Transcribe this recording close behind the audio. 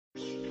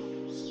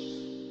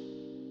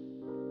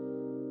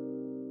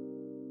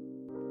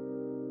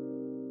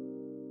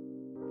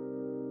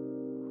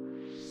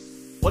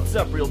What's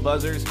up, Real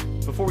Buzzers?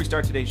 Before we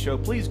start today's show,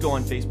 please go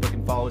on Facebook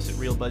and follow us at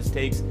Real Buzz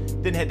Takes.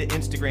 Then head to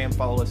Instagram,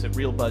 follow us at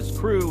Real Buzz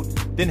Crew.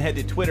 Then head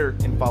to Twitter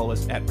and follow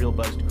us at Real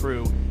Buzzed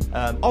Crew.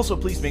 Also,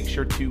 please make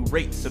sure to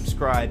rate,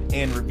 subscribe,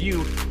 and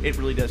review. It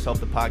really does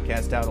help the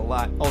podcast out a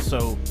lot.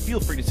 Also,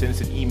 feel free to send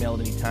us an email at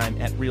any time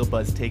at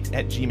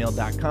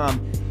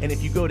realbuzztakes@gmail.com. And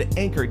if you go to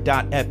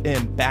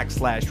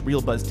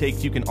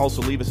anchor.fm/realbuzztakes, you can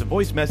also leave us a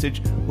voice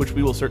message, which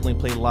we will certainly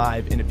play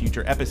live in a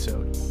future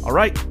episode. All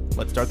right,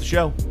 let's start the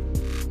show.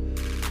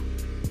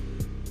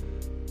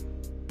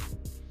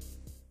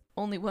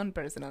 Only one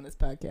person on this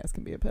podcast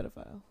can be a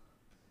pedophile.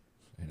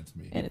 And it's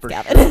me. And it's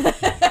Gavin. Is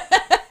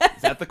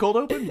that the cold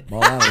open? Well,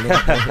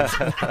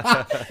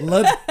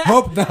 let's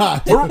hope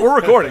not. We're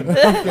recording.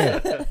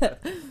 Okay.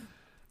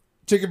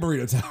 Chicken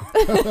burrito time.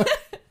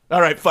 All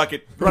right, fuck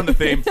it. Run the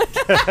theme.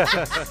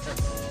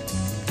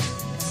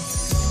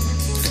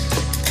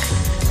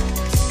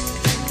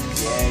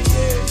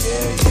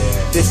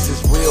 This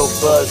is Real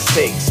Buzz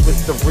Takes with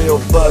the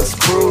Real Buzz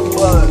Crew.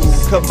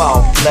 Come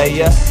on,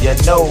 player, you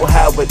know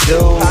how we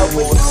do.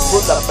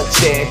 Pull up a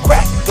chair,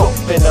 crack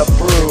open a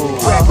brew.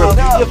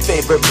 Review your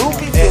favorite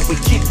movies and we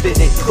keeping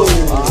it cool.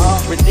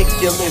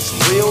 Ridiculous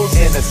reels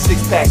and a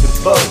six-pack of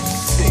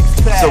boats.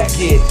 So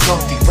get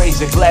comfy,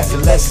 raise your glass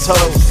and let's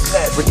toast.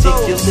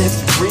 Ridiculous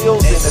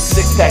reels and a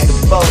six-pack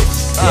of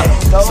boats.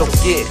 So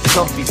get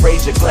comfy,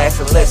 raise your glass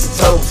and let's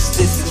toast.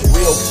 This is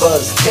Real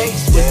Buzz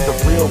Takes with the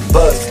Real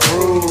Buzz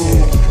Crew.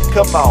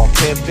 Come on,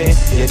 pimpin',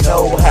 you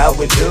know how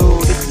we do.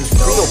 This is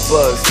Real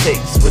Buzz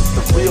Takes with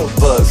the Real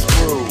Buzz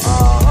Crew.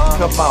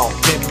 Come on,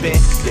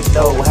 pimpin', you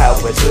know how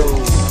we do.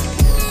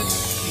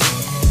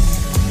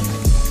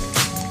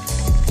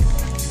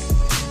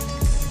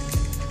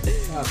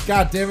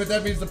 God damn it,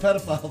 that means the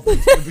pedophile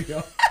thing's gonna be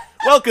on.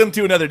 Welcome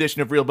to another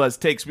edition of Real Buzz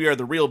Takes. We are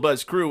the Real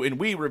Buzz Crew, and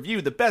we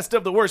review the best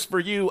of the worst for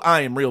you.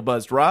 I am Real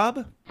Buzzed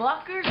Rob.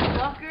 Fuckers.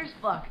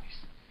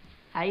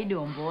 How you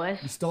doing, boys?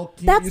 You stole,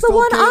 That's you the stole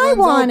one I Caitlin's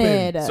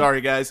wanted. open. Sorry,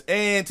 guys.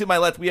 And to my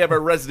left, we have our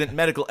resident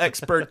medical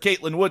expert,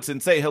 Caitlin Woodson.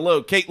 Say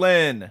hello,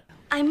 Caitlin.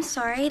 I'm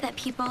sorry that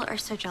people are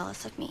so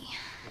jealous of me,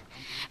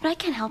 but I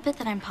can't help it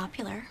that I'm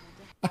popular.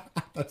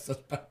 That's so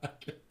bad.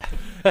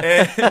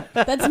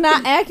 That's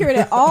not accurate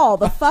at all.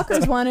 The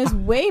fuckers one is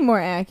way more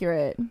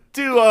accurate.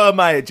 To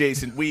my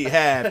adjacent, we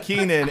have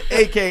Keenan,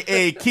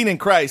 a.k.a. Keenan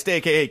Christ,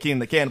 a.k.a. Keenan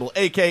the Cannibal,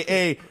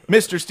 a.k.a.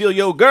 Mr. Steal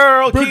Yo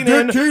Girl, Big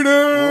Keenan Dick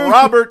Keenan!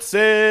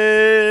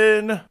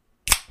 Robertson.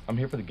 I'm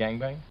here for the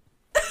gangbang.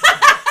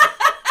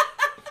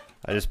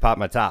 I just popped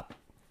my top.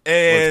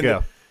 And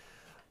Let's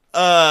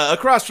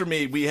across from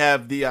me, we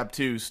have the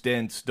obtuse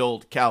and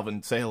stolt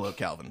Calvin. Say hello,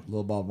 Calvin.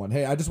 Little Bob one.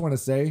 Hey, I just want to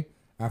say,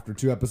 after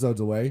 2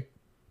 episodes away,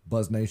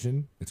 Buzz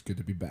Nation, it's good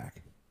to be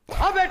back.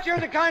 I bet you're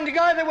the kind of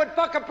guy that would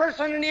fuck a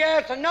person in the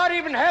ass and not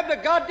even have the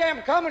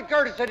goddamn common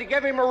courtesy to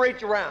give him a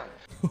reach around.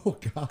 Oh,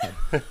 God.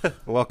 go.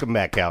 Welcome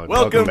back, Calvin.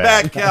 Welcome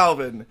back,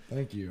 Calvin.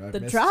 Thank you.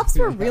 The drops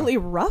were really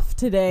rough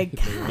today.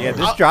 Yeah,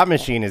 this drop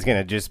machine is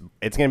going to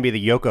it's going to be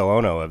the Yoko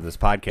Ono of this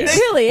podcast. It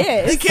really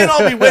is. They can't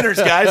all be winners,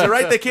 guys, all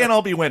right? They can't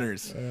all be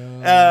winners.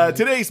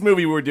 Today's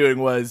movie we're doing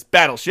was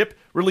Battleship.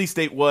 Release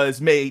date was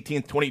May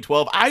 18th,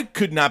 2012. I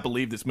could not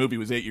believe this movie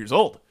was 8 years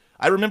old.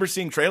 I remember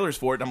seeing trailers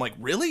for it, and I'm like,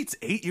 really? It's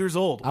 8 years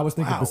old? I was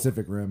thinking Wow.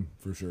 Pacific Rim,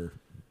 for sure.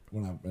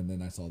 And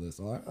then I saw this.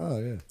 I'm like, oh,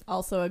 yeah.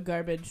 Also a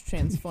garbage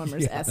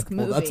Transformers-esque Well,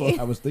 movie. that's what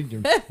I was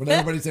thinking. When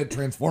everybody said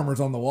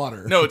Transformers on the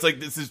water. No, it's like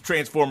this is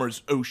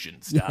Transformers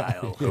Ocean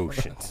style.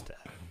 Ocean style.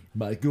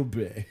 Michael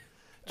Bay.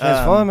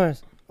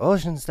 Transformers.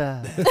 Ocean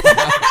style.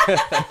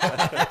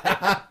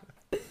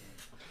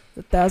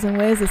 1,000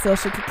 ways this shit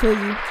could kill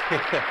you.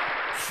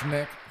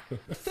 Schneck.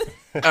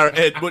 All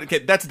right, okay,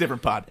 that's a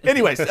different pod.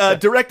 Anyways,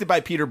 directed by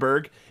Peter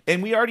Berg,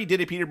 and we already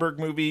did a Peter Berg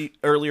movie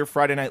earlier,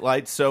 Friday Night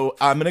Lights, so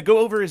I'm going to go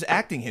over his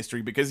acting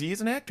history because he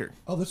is an actor.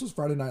 Oh, this was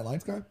Friday Night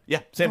Lights guy? Yeah,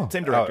 same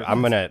director.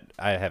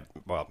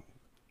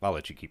 I'll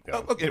let you keep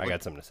going. Okay, I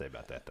got something to say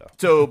about that, though.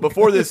 So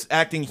before this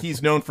acting,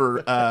 he's known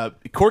for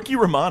Corky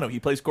Romano. He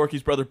plays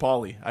Corky's brother,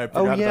 Paulie. I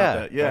forgot about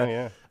that. Yeah.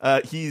 Oh,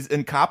 yeah. He's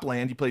in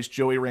Copland. He plays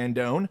Joey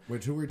Randone.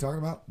 Which, who were we talking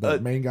about? The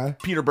main guy?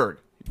 Peter Berg,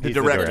 the He's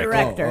the director.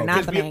 director. Oh,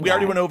 not the main We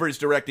already guy. went over his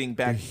directing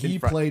back He in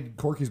front. played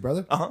Corky's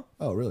brother? Uh-huh.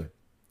 Oh, really?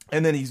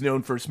 And then he's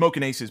known for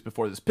Smokin' Aces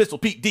before this. Pistol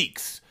Pete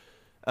Deeks.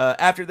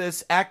 After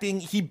this, acting,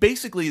 he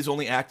basically has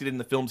only acted in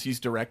the films he's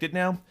directed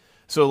now.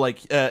 So,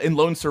 like, in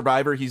Lone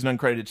Survivor, he's an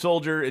uncredited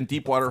soldier. In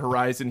Deepwater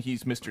Horizon,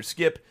 he's Mr.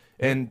 Skip.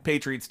 And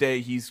Patriots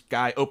Day, he's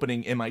guy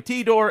opening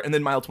MIT door. And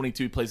then Mile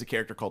 22 plays a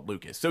character called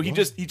Lucas. So he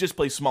just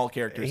plays small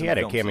characters. He in had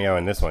a films. cameo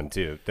in this one,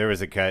 too. There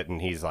was a cut, and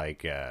he's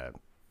like,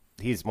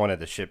 he's one of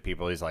the ship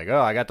people. He's like,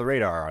 oh, I got the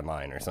radar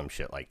online or some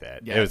shit like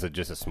that. Yeah. It was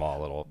just a small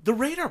little... The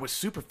radar was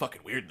super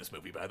fucking weird in this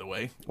movie, by the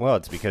way. Well,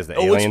 it's because the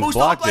it's aliens supposed to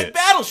blocked look like it.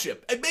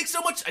 Battleship. It makes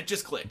so much... I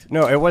just clicked.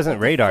 No, it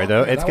wasn't radar,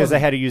 though. Yeah, It's that because they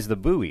wasn't- had to use the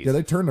buoys. Yeah,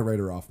 they turned the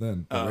radar off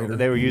then. The radar.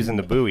 They were using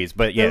the buoys,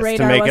 but The yes, to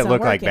radar make it wasn't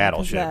look like working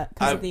Battleship.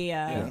 because of the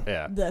Yeah.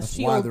 the That's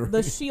why shield they're-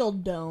 the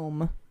shield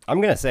dome.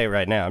 I'm going to say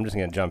right now, I'm just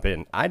going to jump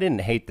in. I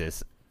didn't hate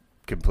this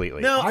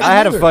completely. No, I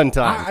had a either. fun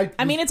time.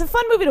 I mean, it's a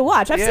fun movie to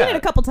watch. I've seen Yeah. it a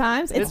couple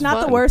times. It's not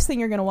fun. the worst thing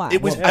you're gonna watch.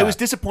 It was. Yeah. I was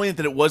disappointed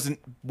that it wasn't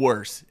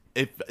worse.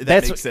 If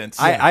that makes sense.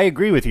 I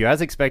agree with you. I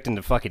was expecting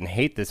to fucking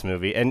hate this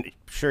movie, and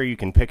sure, you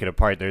can pick it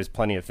apart. There's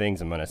plenty of things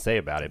I'm going to say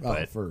about it,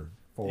 but for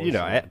you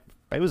know, sure.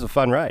 it was a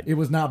fun ride. It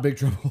was not Big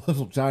Trouble in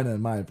Little China,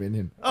 in my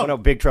opinion. Oh no,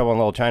 Big Trouble in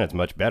Little China is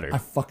much better. I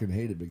fucking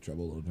hated Big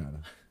Trouble in Little China.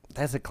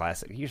 That's a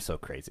classic. You're so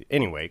crazy.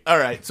 Anyway, All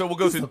right, so we'll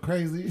go through. So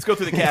crazy. Let's go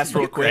through the cast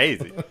real quick.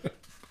 crazy.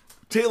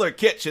 Taylor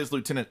Kitsch as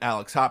Lieutenant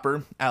Alex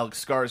Hopper.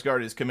 Alex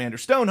Skarsgård as Commander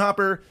Stone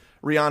Hopper.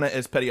 Rihanna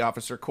as Petty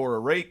Officer Cora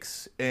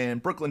Rakes.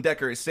 And Brooklyn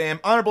Decker as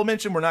Sam. Honorable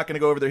mention, we're not going to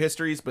go over their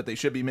histories, but they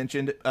should be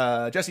mentioned.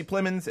 Jesse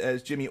Plemons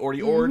as Jimmy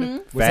Orty Ord.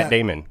 Fat that-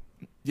 Damon.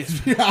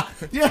 Yes.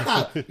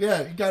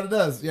 yeah, he kind of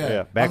does. Yeah,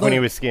 Yeah, back when he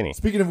was skinny.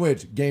 Speaking of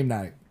which, Game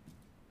Night,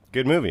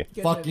 Good movie.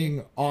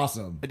 fucking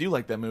awesome, I do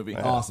like that movie.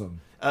 awesome.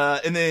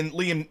 And then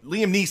Liam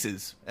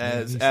Neeson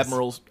as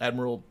Neeson.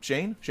 Admiral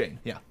Shane. Shane,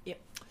 yeah.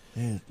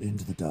 Yeah,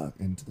 into the dark,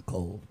 into the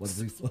cold. What's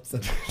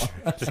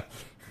that?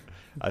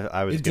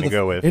 I was going to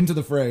go with, into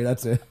the fray.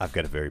 That's it. I've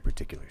got a very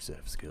particular set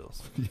of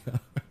skills.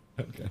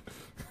 Okay,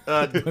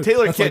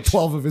 Taylor that's like Kitsch.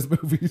 12 of his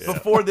movies.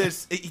 Before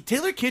this,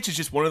 Taylor Kitsch is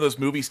just one of those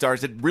movie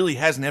stars that really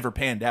has never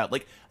panned out.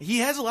 Like, he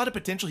has a lot of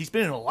potential. He's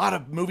been in a lot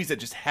of movies that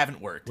just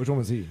haven't worked. Which one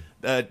was he?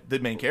 The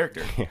main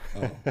character.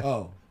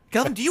 Oh,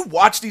 Calvin, do you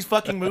watch these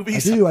fucking I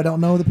movies? do. I don't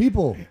know the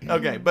people.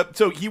 Okay, but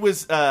so he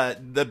was I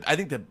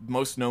think the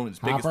most known, his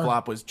biggest Hopper?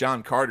 flop was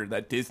John Carter,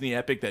 that Disney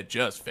epic that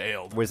just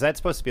failed. Was that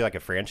supposed to be like a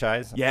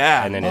franchise?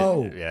 Yeah. And then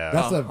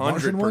That's the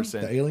Martian one,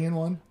 100%. the alien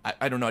one.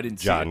 I don't know, I didn't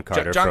see John it.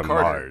 Carter John from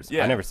Carter. Mars.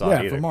 Yeah. I never saw Yeah, it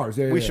either. from Mars.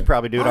 Yeah, we yeah. should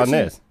probably do it on Actually,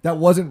 this. That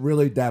wasn't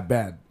really that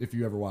bad if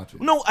you ever watch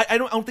it. No, I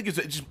don't think it's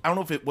just, I don't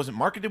know if it wasn't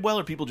marketed well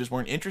or people just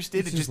weren't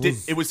interested. It just did.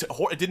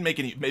 It didn't make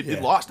any.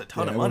 It lost a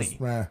ton of money.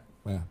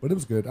 Yeah, but it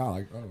was good.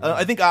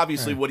 I think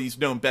obviously what he's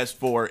known best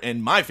for,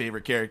 and my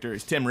favorite character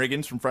is Tim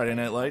Riggins from Friday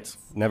Night Lights.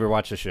 Never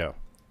watched the show.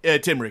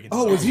 Tim Riggins.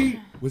 Oh,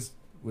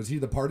 was he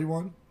the party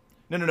one?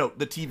 No,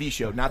 the TV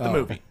show, not the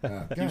movie.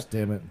 Gosh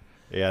damn it!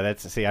 Yeah,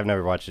 I've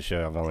never watched the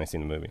show. I've only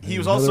seen the movie. He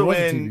was No, there also was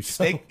a in TV show.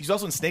 Snake. He's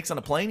also in Snakes on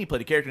a Plane. He played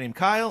a character named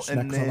Kyle,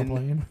 and Snakes on a then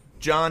Plane?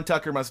 John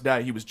Tucker Must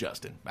Die. He was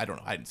Justin. I don't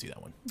know. I didn't see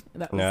that one.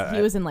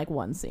 He was in like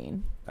one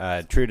scene.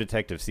 True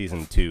Detective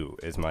Season 2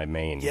 is my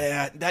main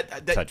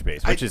that touch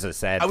base, which is a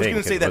sad I was thing.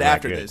 going to say 'cause that it wasn't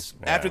after good. this.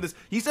 Yeah. After this,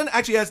 he's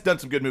actually has done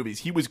some good movies.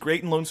 He was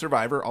great in Lone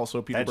Survivor.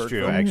 Also, Peter That's Berg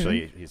true. film.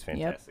 Actually, he's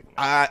fantastic.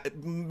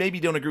 Maybe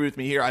don't agree with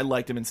me here. I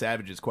liked him in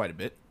Savages quite a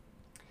bit.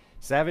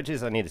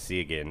 Savages, I need to see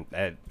again.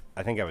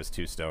 I think I was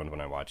too stoned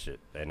when I watched it,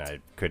 and I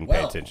couldn't pay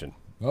Well, attention.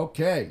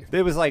 Okay.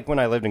 It was like when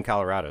I lived in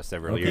Colorado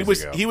several years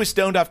ago. He was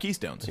stoned off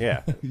Keystones.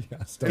 Yeah. Yeah,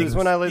 It was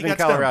when I lived He in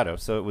got stoned. Colorado,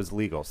 so it was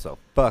legal. So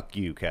fuck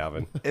you,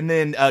 Calvin. And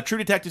then True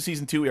Detective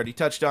Season 2 we already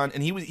touched on,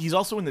 and he's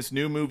also in this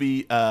new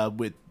movie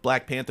with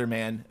Black Panther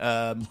Man,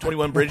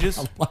 21 Bridges.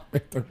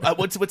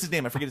 What's his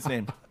name? I forget his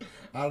name.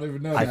 I don't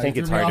even know. I that. think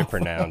You it's threw me hard to off.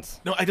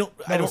 pronounce. No, I don't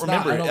it's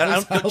remember not. it.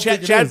 I don't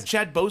think it is.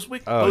 Chad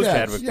Boswick. Oh, Boswick?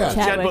 Chadwick yeah. Boseman.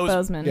 Chadwick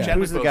Bos- Boseman. Yeah. Chadwick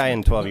Who's the guy Boseman.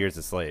 in 12 Years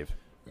a Slave?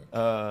 Is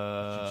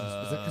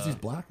that because he's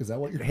black? Is that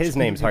what you're? His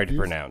name's hard to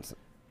confused? pronounce.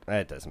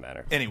 That doesn't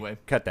matter. Anyway.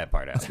 Cut that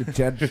part out.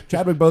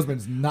 Chadwick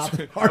Boseman's not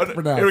hard to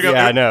pronounce. Here we go.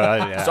 Yeah, I know.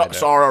 I know.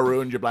 Sorry I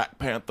ruined your Black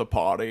Panther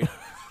party.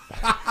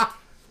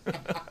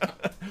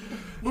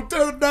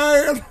 Lieutenant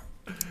Dan.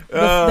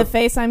 The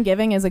face I'm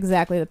giving is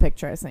exactly the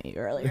picture I sent you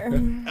earlier.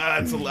 I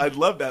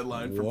love that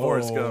line from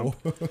Forrest Whoa.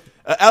 Gump.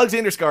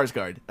 Alexander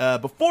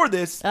Skarsgård. Before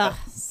this,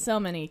 So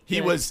many. he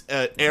good- was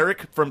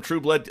Eric from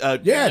True Blood. Yeah.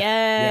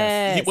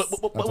 Yes. What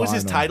That's was all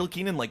his I know. title,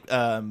 Keenan? Like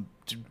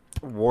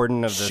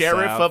Warden of the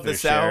Sheriff South. of the or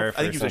South? sheriff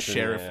I think or he was a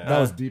something, sheriff. yeah. That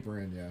was deeper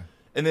in, yeah.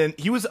 and then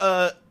he was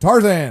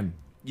Tarzan.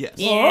 yes.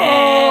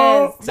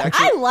 Yes.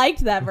 Actually- I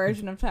liked that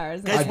version of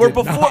Tarzan. Guys, I we're did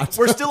before. not.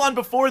 We're still on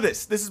before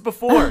this. This is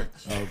before.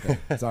 Okay,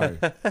 sorry.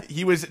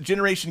 He was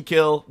Generation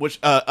Kill, which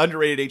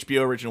underrated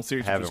HBO original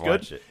series, which Haven't was good.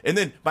 watched it. And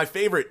then my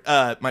favorite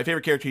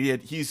character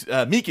he's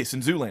Mikas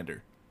in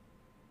Zoolander.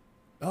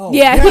 Oh,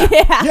 Yeah,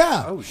 yeah.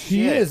 yeah. Oh,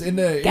 He shit. is in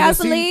the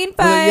Gasoline in the scene-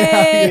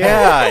 fight.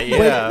 Yeah,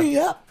 yeah. Wake me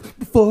up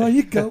before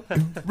you go.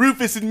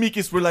 Rufus and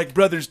Mikas were like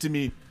brothers to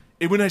me,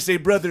 and when I say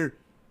brother,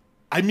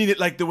 I mean it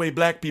like the way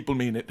black people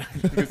mean it.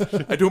 Because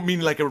I don't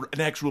mean like an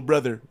actual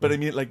brother, but I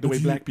mean it like the way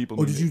black people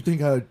mean Or did you it.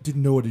 think I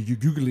didn't know what a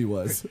googly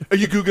was? Are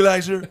you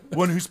Googleizer,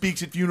 one who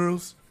speaks at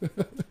funerals?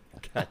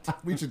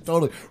 we should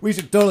totally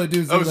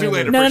do Oh,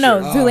 Zoolander. No, for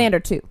no, sure.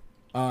 Zoolander 2.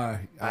 I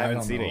haven't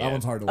don't seen know. it That yet.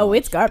 one's hard to watch. Oh,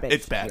 it's garbage.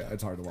 It's bad. Yeah,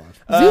 it's hard to watch.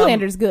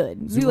 Zoolander's good.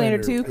 Zoolander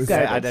Zoolander 2, is-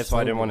 garbage. That's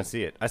why I didn't want to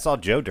see it. I saw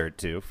Joe Dirt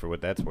too, for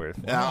what that's worth.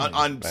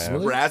 On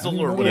Really? Razzle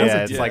or I didn't whatever.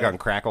 Yeah, it's like on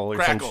Crackle or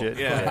Crackle, some shit.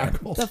 yeah.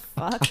 The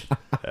fuck?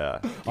 Yeah.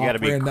 You got to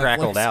be Off-brand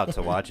crackled Netflix. out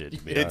to watch it.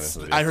 To be honest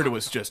with you. I heard it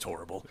was just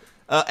horrible.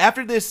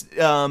 After this,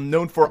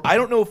 known for, I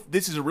don't know if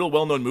this is a real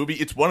well-known movie.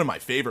 It's one of my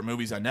favorite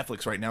movies on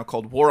Netflix right now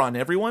called War on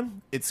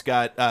Everyone. It's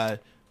got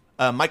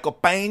Michael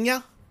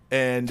Pena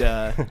and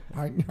Ben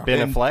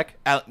Affleck.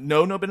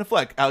 No Ben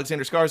Affleck,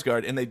 Alexander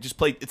Skarsgård, and they just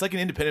play. It's like an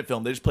independent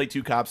film. They just play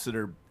two cops that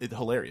are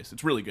hilarious.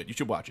 It's really good. You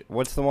should watch it.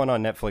 What's the one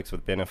on Netflix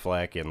with Ben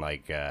Affleck and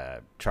like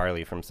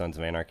Charlie from Sons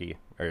of Anarchy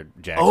or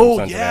Jack from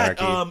Sons of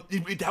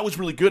Anarchy? That was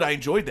really good. I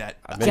enjoyed that.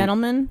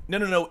 Gentlemen?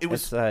 No. It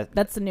was.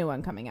 That's the new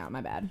one coming out.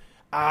 My bad.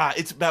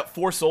 It's about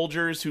 4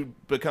 soldiers who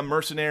become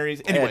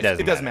mercenaries. Anyways,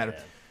 it doesn't matter.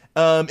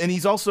 Yeah. And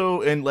he's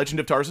also in Legend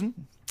of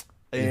Tarzan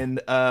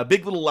and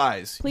Big Little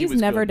Lies. Please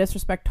never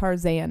disrespect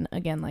Tarzan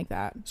again like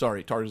that.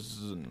 Sorry,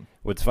 Tarzan.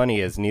 What's funny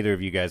is neither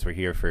of you guys were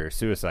here for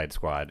Suicide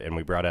Squad, and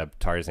we brought up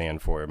Tarzan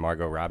for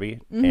Margot Robbie,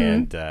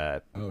 and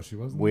she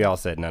wasn't. we all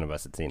said none of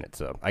us had seen it,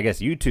 so I guess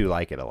you two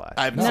like it a lot.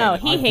 No,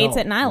 he hates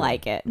it, and I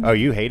like it. Oh,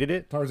 you hated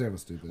it? Tarzan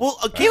was stupid. Well,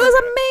 it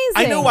was amazing.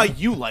 I know why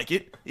you like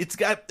it. It's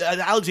got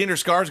Alexander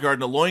Skarsgård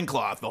in a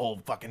loincloth the whole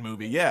fucking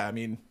movie. Yeah, I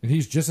mean, and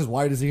he's just as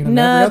white as he in every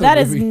No, other that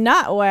is movie.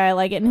 not why I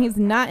like it, and he's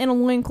not in a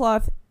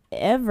loincloth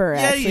ever.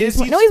 Yeah, actually. he is.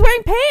 No, he's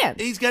wearing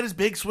pants. He's got his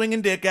big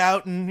swinging dick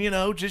out, and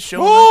just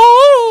showing.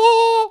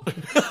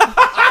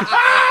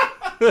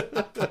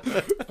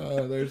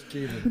 There's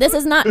Keenan. This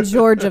is not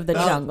George of the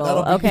Jungle,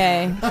 that'll be-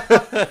 okay?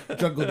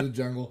 Jungle to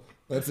Jungle.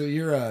 That's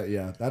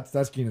a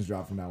that's Keenan's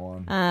drop from now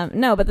on.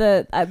 No, but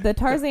the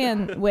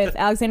Tarzan with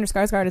Alexander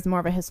Skarsgård is more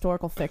of a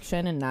historical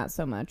fiction and not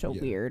so much a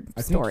weird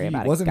story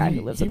about a guy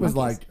who lives he with was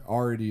monkeys. like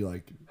already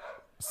like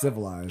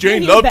civilized.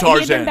 Jane He loved had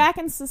Tarzan. been back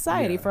in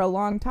society for a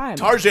long time.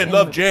 Tarzan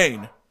loved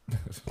Jane.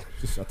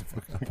 Just shut the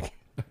fuck up.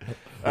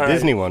 The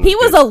Disney one. He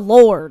was a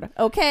lord,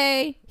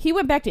 okay? He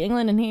went back to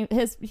England and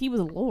he was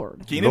a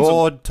lord.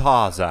 Lord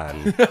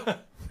Tarzan.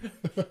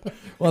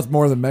 Well, it's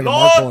more than Meghan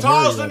Markle Lord and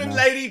Harry Tarzan right and now.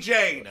 Lady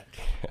Jane.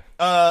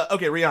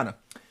 Okay, Rihanna.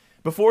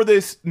 Before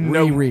this,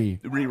 Riri.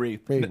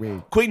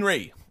 Queen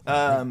Ree.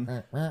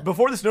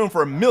 Before this, known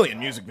for 1 million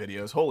music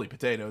videos. Holy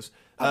potatoes.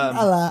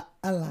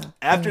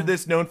 After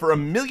this, known for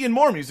 1 million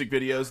more music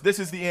videos. This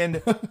is the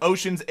end.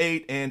 Ocean's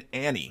 8 and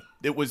Annie.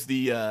 It was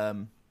the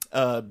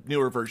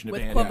newer version of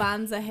With Annie.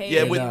 Quavanza Hayes.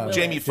 Yeah, with and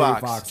Jamie Willis.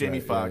 Foxx. Jamie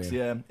Foxx,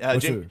 Jamie right,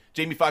 Foxx, yeah. yeah.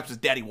 Jamie Foxx was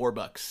Daddy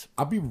Warbucks.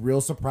 I'd be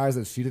real surprised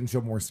that she didn't show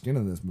more skin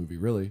in this movie.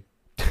 Really,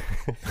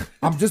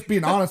 I'm just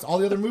being honest. All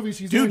the other movies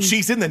she's in,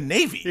 She's in the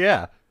Navy.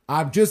 Yeah.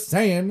 I'm just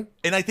saying.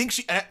 And I think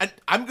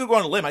I'm going to go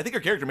on a limb. I think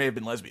her character may have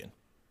been lesbian.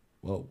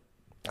 Whoa.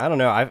 I don't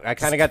know. I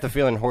kind of got the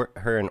feeling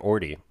her and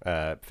Orty,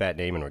 Fat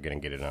Damon, were going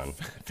to get it on.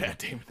 Fat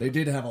Damon. They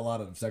did have a lot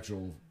of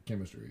sexual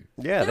chemistry.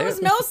 Yeah, There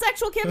was no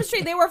sexual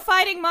chemistry. They were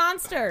fighting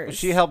monsters.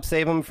 She helped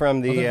save him from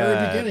the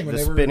very beginning when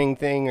the they were- spinning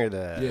thing or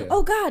the. Yeah.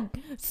 Oh, God.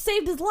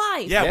 Saved his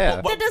life. Yeah.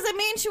 Yeah. That doesn't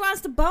mean she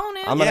wants to bone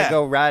him. I'm gonna Yeah.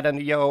 go ride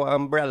under your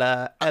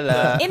umbrella,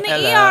 Ella. In the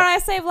Ella. ER, I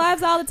save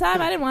lives all the time.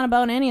 I didn't want to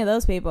bone any of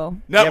those people.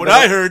 Not Yeah, what but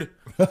I heard.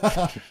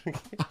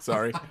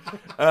 Sorry.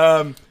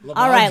 All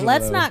right, of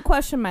let's those. not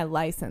question my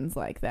license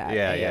like that.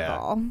 Yeah, A of yeah.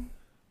 all.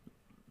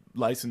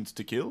 License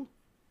to kill?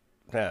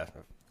 Yeah.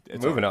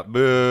 Moving up.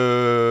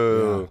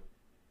 Boo.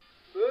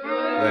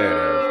 There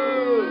it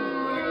is.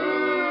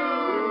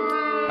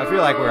 I feel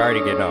like we're already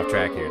getting off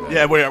track here. Though.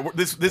 Yeah,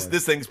 this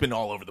thing's been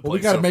all over the place. Well, we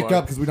got to so make far.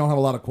 up because we don't have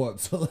a lot of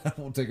quotes, so that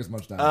won't take us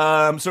much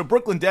time. So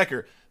Brooklyn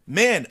Decker,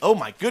 man, oh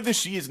my goodness,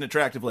 she is an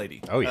attractive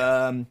lady. Oh,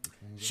 yeah.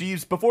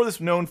 She's before this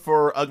known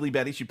for Ugly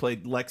Betty. She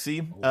played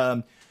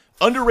Lexi.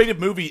 Underrated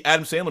movie,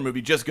 Adam Sandler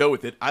movie. Just Go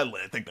With It. I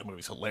think that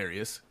movie's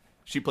hilarious.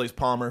 She plays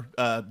Palmer.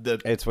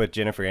 It's with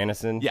Jennifer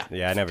Aniston. Yeah.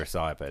 Yeah, I never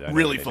saw it, but I know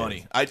really what it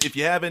funny. is. If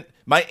you haven't,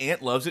 my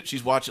aunt loves it.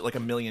 She's watched it like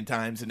 1 million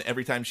times, and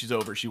every time she's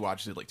over, she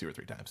watches it like 2 or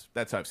 3 times.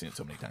 That's how I've seen it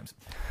so many times.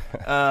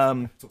 It's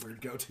a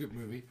weird go-to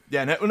movie.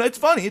 Yeah, no, it's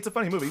funny. It's a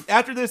funny movie.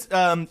 After this,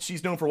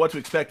 she's known for What to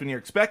Expect When You're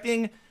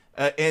Expecting,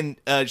 and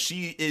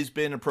she has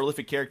been a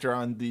prolific character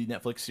on the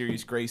Netflix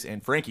series Grace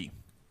and Frankie.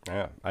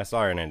 Yeah, I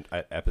saw her in an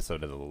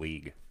episode of The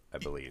League, I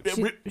believe.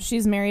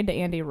 She's married to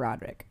Andy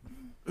Roddick.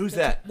 Who's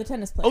that? The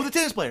tennis player. Oh, the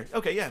tennis player.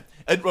 Okay, yeah.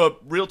 And,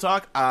 real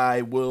talk,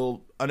 I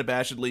will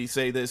unabashedly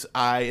say this.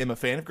 I am a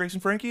fan of Grace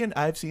and Frankie, and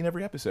I've seen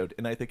every episode,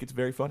 and I think it's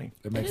very funny.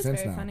 It makes is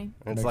sense very now. funny.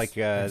 It It's makes- like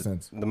makes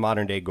sense. the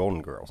modern day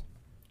Golden Girls.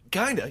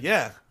 Kinda,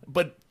 yeah.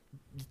 But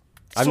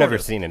I've sort never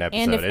of. seen an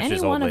episode. And if it's any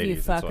just old one of you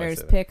ladies, that's why I fuckers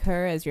said it. pick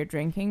her as your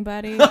drinking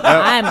buddy,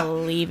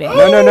 I'm leaving.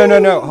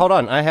 No. Hold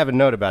on. I have a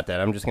note about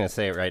that. I'm just going to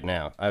say it right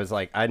now. I was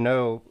like, I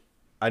know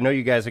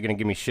you guys are going to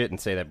give me shit and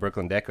say that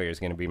Brooklyn Decker is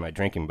going to be my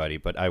drinking buddy,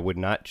 but I would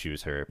not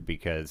choose her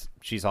because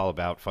she's all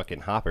about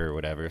fucking Hopper or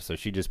whatever, so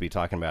she'd just be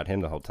talking about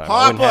him the whole time.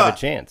 I wouldn't have Hopper! a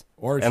chance.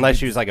 Or Unless she-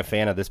 she was like a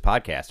fan of this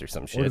podcast or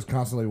some Or shit. just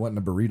constantly wanting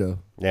a burrito.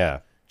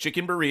 Yeah.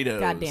 chicken burritos.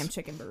 Goddamn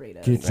chicken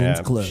burritos. Kitchen's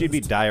Yeah. closed. She'd be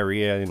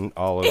diarrhea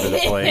all over the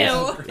place.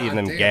 Eating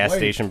them Goddamn, gas wait.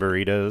 station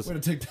burritos. Way to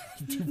take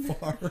that too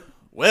far.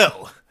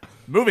 Well,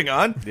 moving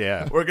on.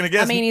 Yeah. We're going to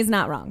guess I mean, he's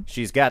not wrong.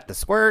 She's got the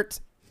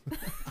squirts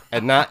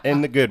and not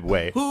in the good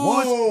way.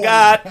 who's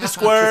got the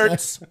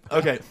squirts.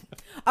 Okay.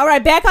 All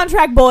right, back on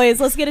track, boys.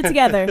 Let's get it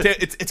together.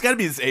 It's got to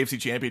be this AFC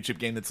Championship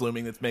game that's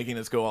looming that's making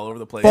us go all over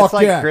the place. Fuck It's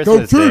like yeah,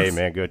 Christmas go Day, Chiefs!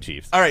 man. Go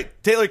Chiefs. All right,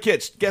 Taylor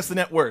Kitsch, guess the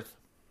net worth.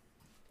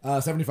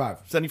 75.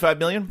 75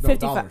 million? No, 55.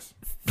 dollars.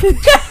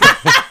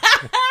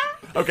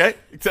 Okay,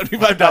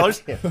 $75.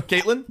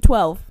 Caitlin?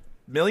 12.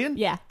 million?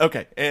 Yeah.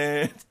 Okay.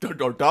 And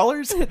or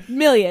dollars?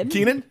 Million.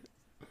 Keenan?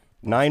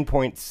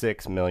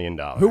 $9.6 million.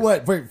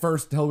 Wait,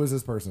 first, who is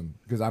this person?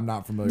 Because I'm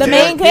not familiar. The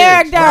main Okay.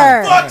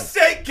 character. Fuck's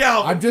sake,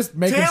 Calvin. I'm just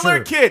making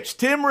Taylor sure. Kitsch,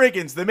 Tim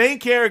Riggins, the main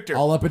character.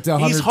 All up until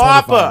He's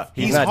 125. Hopper.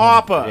 He's not-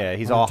 Hopper. Yeah,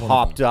 he's all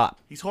hopped up.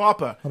 He's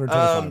Hopper.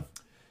 $125.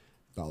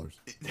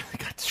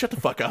 God, shut the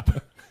fuck up.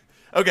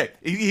 Okay,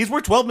 he's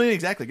worth $12 million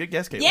exactly. Good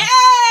guess, Caitlin. Yeah.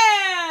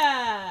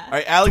 All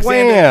right,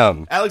 Alexander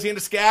Wham!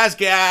 Skarsgård.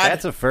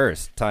 That's the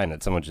first time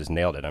that someone just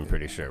nailed it, I'm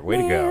pretty sure. Way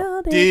to go.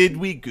 Nailed it. Did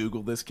we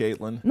Google this,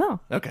 Caitlin? No.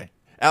 Okay.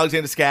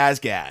 Alexander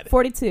Skarsgård.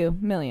 42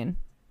 million.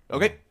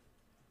 Okay.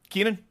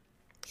 Keenan?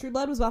 True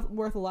Blood was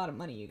worth a lot of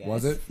money, you guys.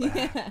 Was it?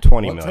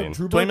 20 What, million.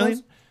 True 20 Blood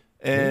million?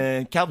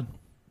 And Calvin?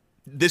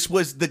 This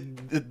was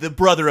the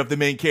brother of the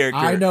main character.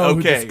 I know.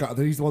 Okay.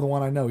 He's the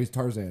one I know. He's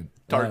Tarzan.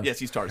 Yes,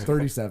 he's Tarzan.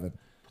 37.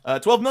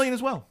 12 million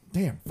as well.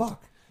 Damn,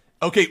 fuck.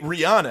 Okay,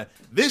 Rihanna.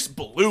 This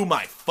blew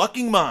my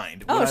fucking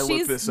mind when I she's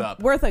looked this up.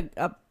 worth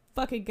a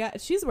fucking guy.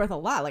 She's worth a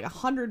lot, like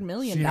 $100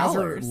 million. She has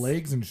her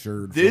legs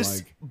insured.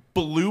 This for like,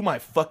 blew my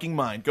fucking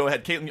mind. Go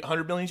ahead, Caitlin.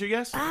 100 million's your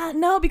guess?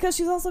 No, because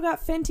she's also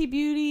got Fenty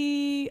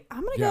Beauty.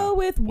 I'm gonna Yeah. go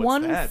with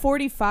What's that?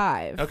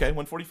 145. Okay,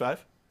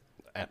 145.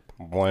 At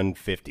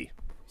 150.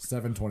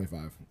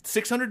 725.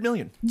 600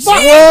 million.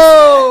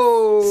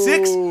 Whoa!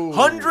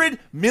 $600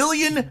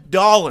 million. That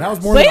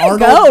was more Way than to Arnold.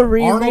 go,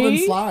 Riri. Arnold and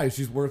Sly.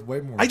 She's worth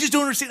way more. I just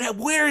don't understand.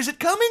 Where is it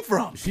coming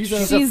from? She's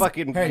a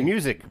fucking hey,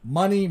 music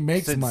money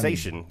makes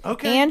sensation.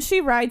 Okay. And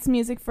she writes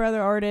music for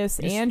other artists,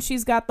 and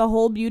she's got the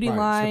whole beauty Right,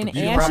 line, she's got the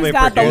beauty and line. she's Probably a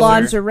got the producer.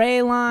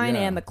 lingerie line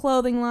Yeah. and the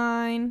clothing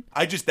line.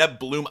 that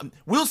blew my...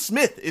 Will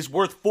Smith is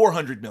worth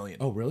 400 million.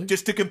 Oh, really?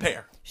 Just to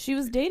compare. She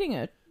was dating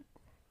a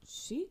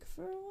Sheik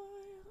for a while.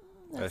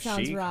 That A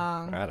sounds chic?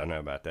 wrong. I don't know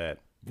about that.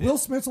 Will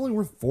Smith's only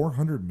worth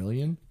 400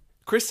 million.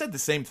 Chris said the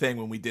same thing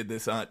when we did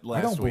this last week.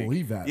 I don't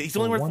believe that. Yeah, he's For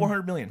only worth one-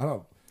 400 million. I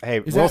don't. Hey,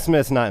 Is Will that-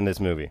 Smith's not in this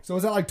movie. So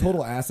is that like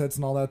total assets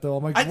and all that though?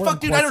 I'm like, I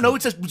don't know.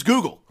 It says it's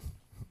Google.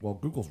 Well,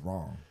 Google's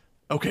wrong.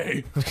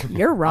 Okay.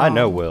 You're wrong. I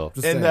know Will.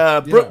 Just And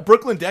saying. Yeah.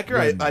 Brooklyn Decker,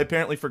 I Yeah.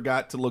 apparently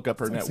forgot to look up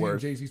her It's like net saying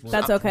worth. Jay-Z's worth-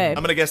 That's okay.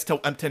 I'm gonna guess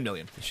I'm 10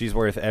 million. She's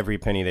worth every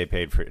penny they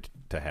paid for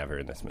to have her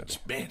in this movie.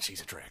 Man,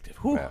 she's attractive.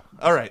 Whew. Yeah.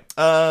 All right.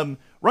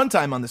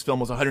 Runtime on this film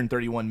was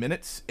 131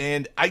 minutes,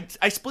 and I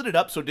split it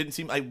up so it didn't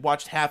seem. I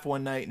watched half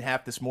one night and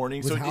half this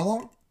morning. Was so how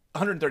long?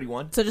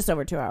 131. So just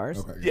over 2 hours.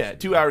 Okay. Yeah,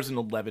 2 hours and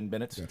 11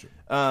 minutes. Gotcha.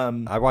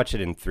 I watched it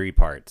in 3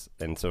 parts,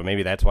 and so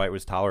maybe that's why it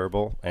was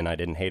tolerable, and I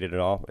didn't hate it at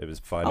all. It was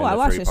fun. Oh, in I the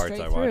watched 3 it parts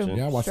straight I watched through. it.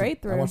 Yeah, I watched Straight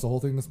I through. watched the whole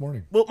thing this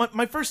morning. Well,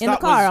 my first In the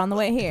thought car was on the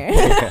way here.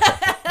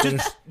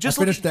 just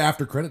I finished the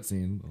after credit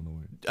scene on the way.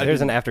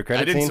 There's an after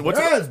credit scene. What's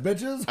Yes,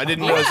 bitches. I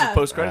didn't know it was a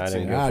post credit I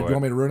didn't scene. go Yeah, do for you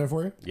want it. me to ruin it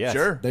for you? Yes.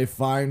 Sure. They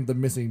find the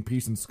missing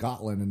piece in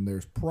Scotland, and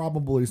there's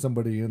probably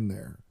somebody in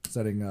there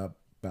setting up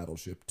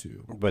Battleship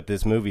 2. But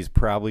this movie's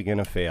probably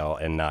gonna fail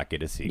and not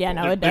get a sequel. Yeah,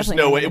 no, it There's definitely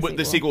no had way a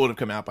the sequel would have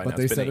come out by now. But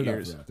they It's set been 8 it up.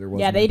 years. Yeah, there was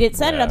Yeah, they did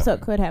set it up Yeah. so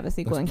it could have a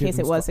sequel in case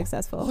it was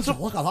successful.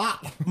 Look a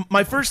lot.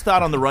 My first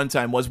thought on the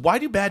runtime was, why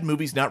do bad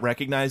movies not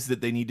recognize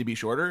that they need to be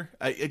shorter?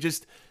 It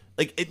just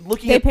like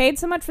looking They at. paid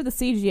so much for the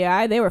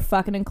CGI, they were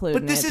fucking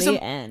including But this it. is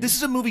The end. this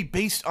is a movie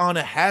based on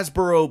a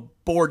Hasbro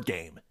board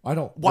game. I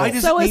don't. Why well,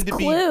 does so it is need to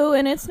be? Clue,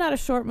 and it's not a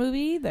short movie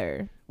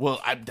either. Well,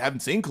 I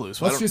haven't seen Clue,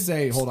 so I Let's don't. just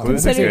say, hold on.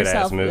 Clue's We a Consider good ass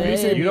yourself movie.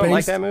 good. You don't like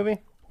Based- that movie?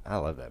 I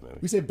love that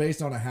movie. say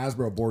based on a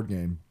Hasbro board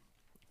game.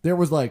 There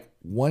was like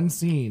one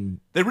scene.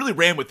 They really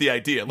ran with the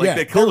idea. Like Yeah,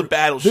 they called there- it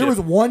Battleship. There was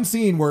one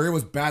scene where it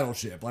was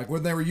Battleship, like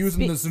when they were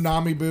using the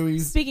tsunami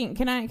buoys. Speaking,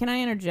 can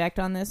I interject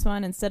on this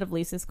one? Instead of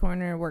Lisa's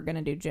corner, we're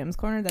gonna do Jim's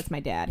corner. That's my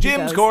dad. He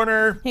Jim's goes-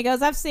 Corner. He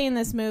goes, I've seen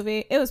this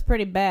movie. It was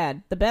pretty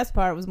bad. The best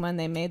part was when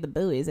they made the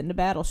buoys into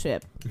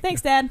Battleship.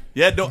 Thanks, Dad.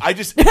 Yeah, no, I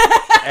just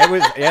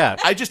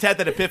I just had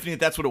that epiphany that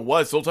that's what it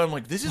was. So the whole time I'm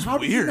like, this is How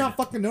weird. did you not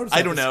fucking notice? I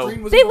that? don't The know.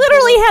 screen was They even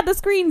literally full. had the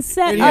screen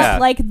set Yeah. up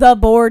like the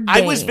board game.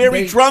 I was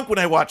very drunk when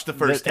I watched the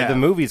first half. the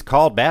movie's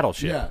called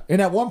Battleship. Yeah,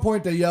 and at one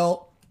point they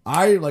yell,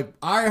 "I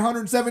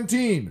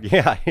 117."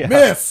 Yeah, yeah.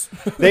 Miss.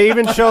 They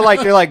even show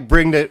like they're like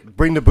bring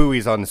the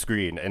buoys on the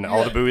screen, and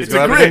all the buoys It's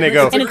go a up, and grid. then they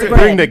go And it's a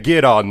bring grid.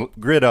 the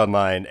grid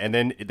online, and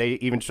then they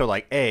even show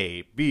like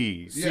A,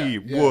 B, C, Yeah,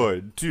 yeah.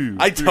 1, 2.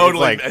 I 3.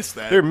 totally It's like, missed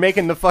that. They're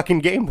making the fucking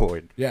game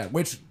board. Yeah,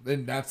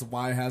 and that's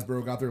why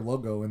Hasbro got their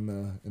logo in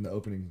the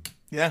opening.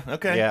 Yeah.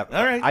 Okay. Yeah,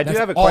 All right. I do That's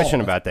have a all- question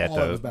that's about that all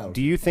it though. was about.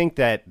 Do you think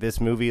that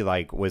this movie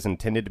like was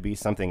intended to be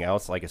something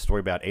else, like a story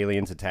about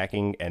aliens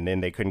attacking, and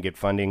then they couldn't get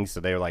funding, so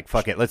they were like,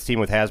 "Fuck it, let's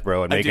team with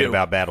Hasbro and I make it do.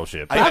 about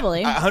Battleship."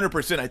 Probably.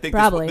 100%. I think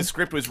Probably. the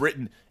script was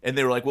written, and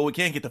they were like, "Well, we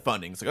can't get the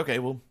funding." It's like, okay,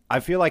 well, I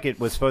feel like it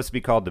was supposed to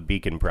be called the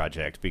Beacon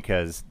Project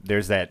because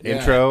there's that Yeah.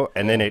 intro,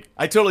 and then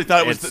I totally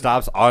thought it was.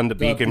 stops on the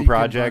Beacon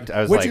Project.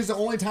 I was which like, is the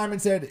only time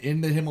it said in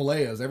the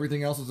Himalayas.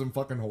 Everything else is in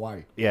fucking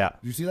Hawaii. yeah,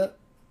 Did you see that?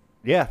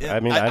 yeah. Yeah, I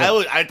mean, I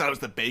don't- thought it was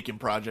the Bacon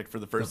Project for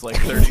the first like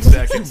 30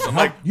 seconds. I'm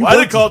like, You why do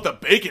were they call it the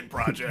Bacon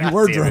Project? You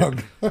were damn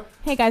it. drunk.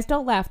 Hey guys,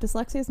 don't laugh.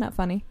 Dyslexia is not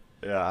funny.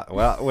 yeah.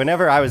 Well,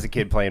 whenever I was a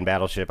kid playing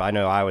Battleship, I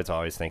know I was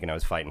always thinking I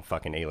was fighting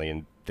fucking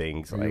alien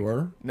things. You Like,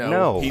 were?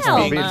 No. he's Hell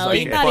being, no,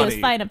 being you thought he was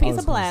funny. fighting a piece was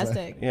of gonna say.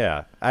 plastic.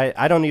 yeah,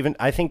 I don't even.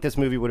 I think this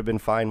movie would have been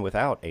fine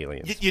without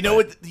aliens. You know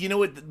what? You know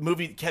what the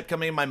movie kept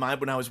coming in my mind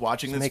when I was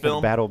watching this Make film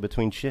a battle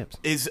between ships.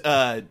 is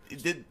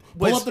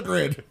Pull up the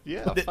grid.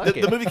 Yeah,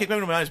 the movie kept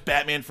coming to my mind is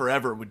Batman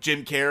Forever with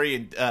Jim Carrey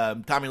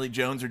and Tommy Lee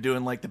Jones are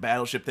doing like the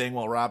battleship thing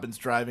while Robin's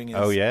driving his,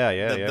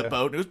 the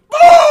boat. And it was,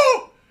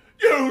 "Oh,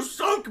 you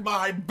sunk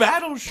my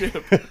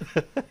battleship."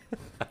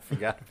 I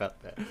forgot about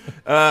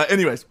that.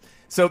 Anyways,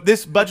 so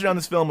this budget on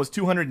this film was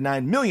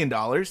 $209 million.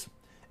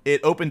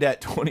 It opened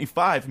at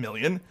 $25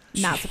 million.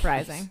 Not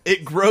surprising.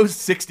 It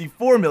grossed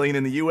 $64 million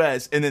in the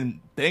U.S. and then,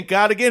 thank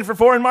God again for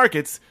foreign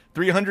markets,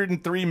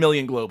 $303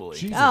 million globally.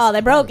 Jesus Oh, they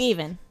broke Christ.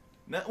 even.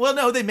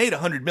 No, they made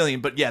 $100 million,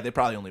 but yeah, they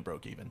probably only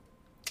broke even.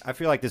 I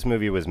feel like this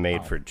movie was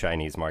made for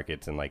Chinese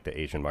markets and like the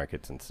Asian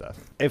markets and stuff.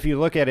 If you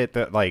look at it,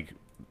 like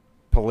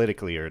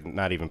politically, or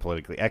not even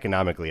politically,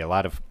 economically, a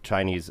lot of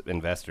Chinese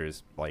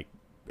investors like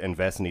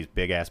invest in these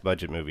big ass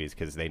budget movies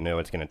because they know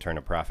it's going to turn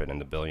a profit in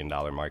the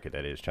billion-dollar market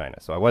that is China.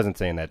 So I wasn't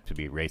saying that to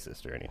be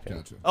racist or anything.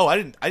 Gotcha. Oh, I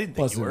didn't think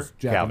Plus, you it were. was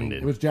Calvin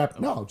Japanese.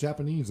 did.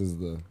 Japanese is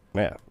the.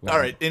 Yeah. All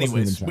right.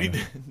 Anyways, Wasn't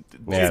even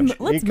Yeah,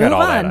 Let's you cut move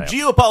all that on. out.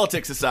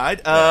 geopolitics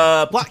aside,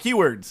 plot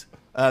keywords.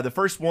 The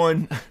first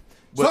one,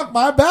 Suck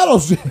my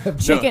battleship.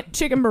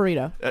 Chicken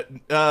burrito.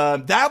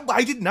 that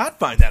I did not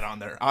find that on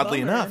there.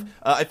 Oddly enough,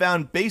 I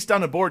found based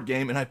on a board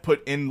game, and I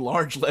put in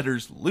large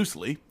letters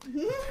loosely.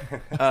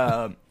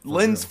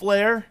 Lens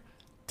flare,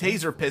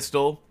 taser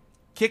pistol,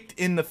 kicked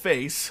in the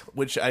face,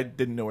 which I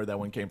didn't know where that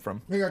one came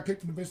from. He got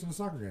kicked in the face in a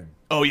soccer game.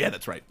 Oh yeah,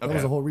 that's right. That was the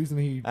Okay. whole reason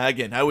he.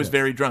 Again, I was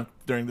very drunk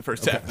during the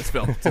first half of this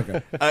film.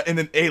 okay. And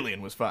then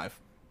Alien was 5.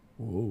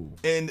 Whoa.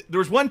 And there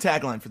was one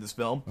tagline for this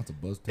film. That's a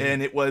buzz tag.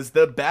 And it was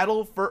 "The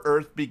battle for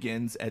Earth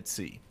begins at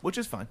sea," which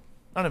is fine.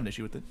 I don't have an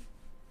issue with it.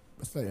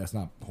 That's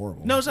not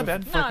horrible. No, it's not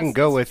bad. Fucking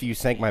go with you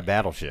sank my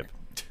battleship.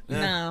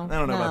 No, I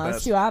don't know about that.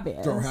 it's too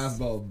obvious. Throw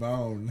Hasbro a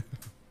bone.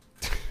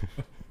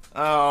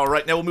 All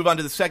right, now we'll move on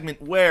to the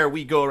segment where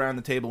we go around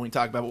the table and we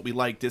talk about what we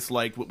liked,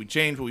 disliked, what we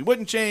changed, what we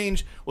wouldn't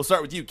change. We'll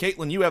start with you,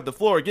 Caitlin. You have the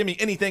floor. Give me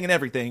anything and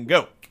everything.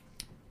 Go.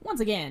 Once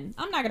again,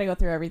 I'm not gonna go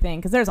through everything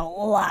because there's a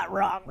lot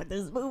wrong with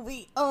this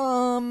movie.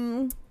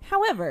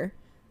 However,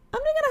 I'm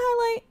gonna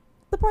highlight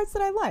the parts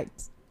that I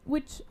liked,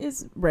 which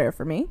is rare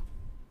for me.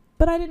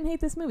 But I didn't hate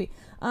this movie.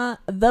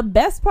 The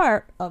best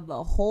part of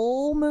the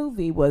whole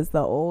movie was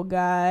the old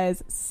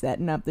guys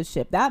setting up the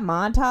ship. That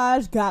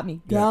montage got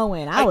me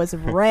going. I was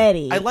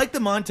ready. I like the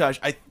montage.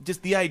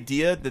 Just the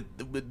idea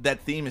that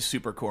theme is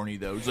super corny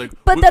though. It's like,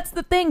 But that's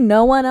the thing.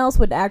 No one else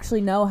would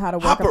actually know how to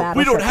work a Hopper, battleship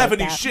we don't have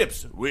like any that.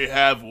 ships. We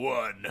have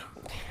one.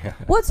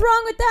 What's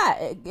wrong with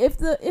that?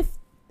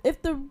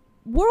 If the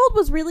world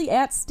was really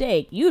at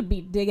stake, you'd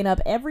be digging up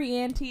every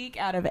antique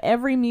out of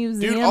every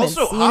museum Dude,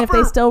 also and seeing Hopper,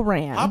 if they still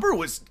ran. Hopper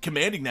was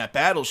commanding that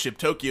battleship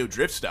Tokyo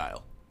Drift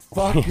style.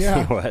 Fuck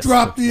yeah. was.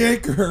 Drop the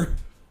anchor.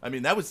 I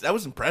mean, that was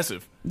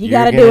impressive. You You're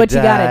gotta do gonna what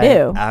you gotta die.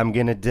 do. I'm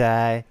gonna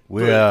die.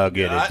 We're But all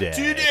gonna not die.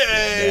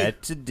 today.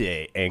 Not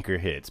today. Anchor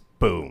hits.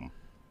 Boom.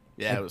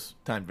 Yeah, it was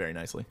timed very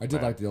nicely. I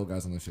did like the old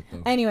guys on the ship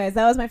though. Anyways,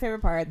 that was my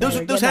favorite part. They Those were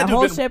had getting to that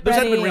whole have ship been, those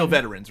had to have been ready real and-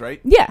 veterans,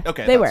 right? Yeah,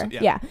 Okay, they that's- were.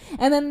 Yeah.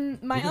 And then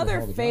my They did a other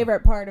hell of a job.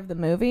 favorite part of the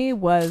movie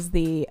was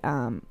the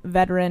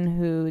veteran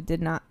who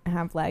did not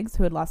have legs,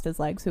 who had lost his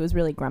legs, who was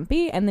really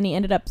grumpy, and then he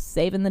ended up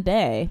saving the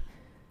day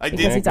I because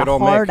did. he's a good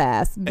old Mick. hard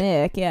ass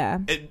Mick. Yeah.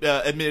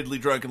 Admittedly,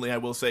 drunkenly, I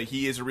will say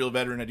he is a real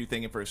veteran. I do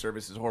think it for his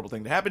service is a horrible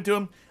thing to happen to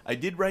him. I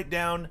did write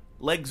down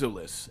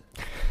Legsolus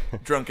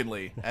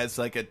drunkenly as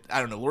like a, I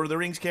don't know, Lord of the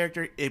Rings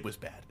character. It was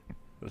bad.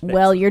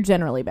 Well, you're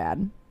generally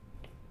bad.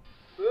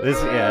 This,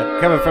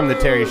 coming from the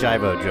Terry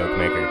Schiavo joke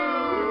maker.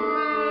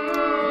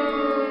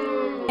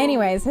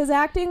 Anyways, his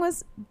acting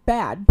was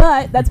bad,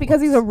 but that's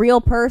because he's a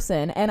real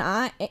person, and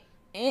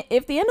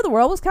if the end of the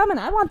world was coming,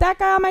 I want that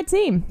guy on my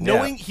team.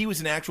 Knowing he was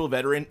an actual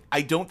veteran,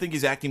 I don't think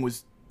his acting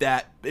was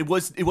that. It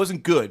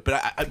wasn't good,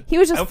 but He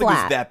was just I don't think it was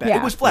flat, that bad. yeah.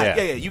 It was flat.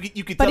 Yeah. Yeah.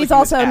 You could. But tell he's he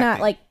was also not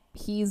acting. like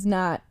he's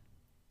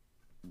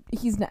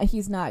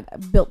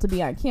not built to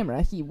be on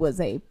camera. He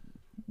was a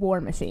war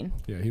machine.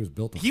 Yeah, he was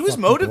built. To He was fuck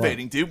people up.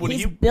 motivating, dude. When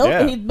He's he built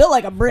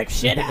like a brick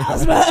shit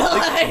house. But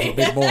He's a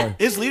big boy.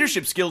 his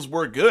leadership skills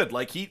were good.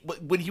 Like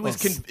when he was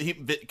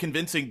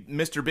convincing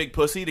Mr. Big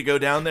Pussy to go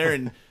down there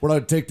and We're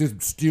gonna take this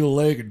steel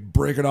leg and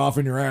break it off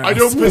in your ass. I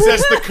don't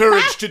possess the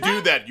courage to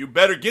do that. You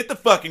better get the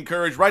fucking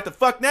courage right the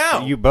fuck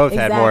now. You both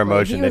had more Exactly.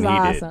 emotion He than was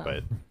he did,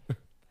 awesome.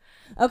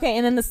 but okay,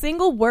 and then the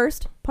single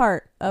worst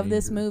part of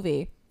this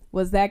movie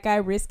was that guy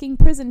risking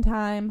prison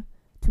time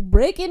to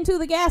break into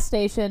the gas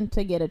station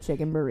to get a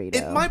chicken burrito.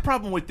 And my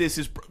problem with this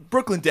is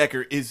Brooklyn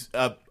Decker is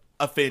a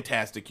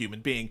fantastic human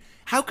being.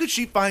 How could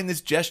she find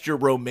this gesture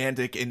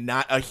romantic and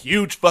not a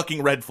huge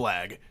fucking red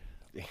flag?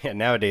 yeah,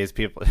 nowadays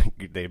people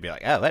they'd be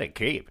like, "Oh, let it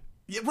creep."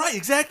 Yeah, right,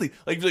 exactly.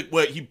 Like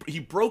what he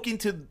broke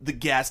into the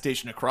gas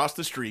station across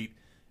the street,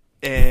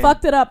 And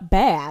fucked it up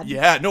bad.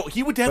 Yeah, no,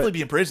 he would definitely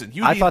be in prison.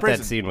 He would I be thought in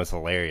prison. that scene was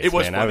hilarious. It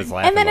was man. I funny. was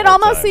laughing. And then the it whole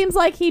almost time. seems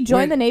like he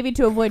joined Wait. the Navy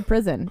to avoid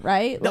prison,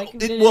 right? No, Like, it-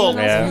 did well- anyone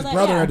else Yeah. feel His that?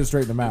 brother Yeah. had to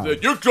straighten him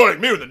out. You're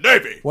joining me with the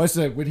Navy. What's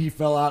that? When he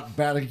fell out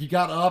bad, like he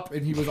got up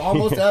and he was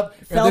almost up,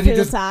 and Fell then he through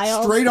the just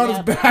tiles. straight on Yeah.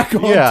 his back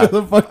onto Yeah.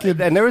 the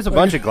fucking. And there was a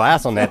bunch of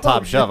glass on that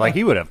top shelf. Like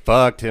he would have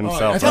fucked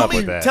himself Tell up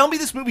with that. Tell me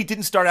this movie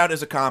didn't start out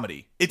as a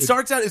comedy. It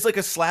starts out as like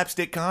a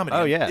slapstick comedy.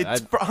 Oh, yeah.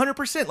 It's for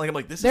 100%. Like I'm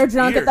like, this They're is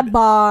drunk weird. at the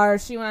bar.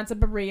 She wants a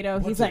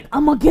burrito. He's it? like,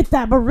 I'm gonna get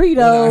that burrito.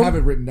 Well, I have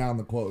it written down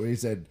the quote. He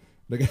said,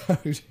 "The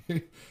guy,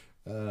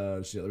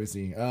 shit. Let me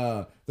see.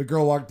 The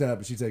girl walked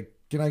up. She said,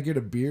 "Can I get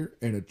a beer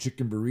and a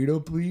chicken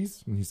burrito,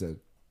 please?" And he said,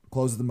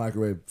 "Close the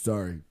microwave.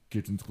 Sorry,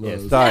 kitchen's Yeah,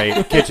 closed."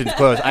 sorry, kitchen's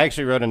closed. I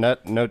actually wrote a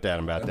note down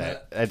about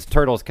that. It's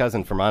Turtle's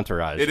cousin from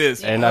Entourage. It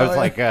is. And I was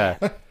like,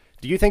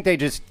 do you think they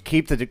just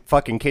keep the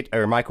fucking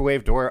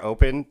microwave door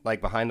open,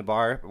 like behind the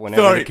bar,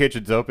 whenever Sorry. the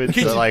kitchen's open?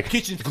 Kitchen, So, like,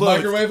 kitchen's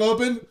closed. Microwave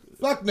open?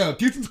 Fuck no,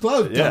 kitchen's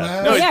closed. Yeah.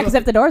 Dumbass. No, yeah, because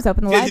if the door's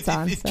open, the Yeah, light's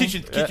on. it's so.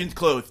 kitchen's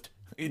closed.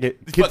 It's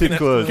kitchen fucking-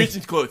 closed.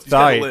 Kitchen's closed. He's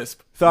sorry, got a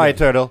lisp. sorry,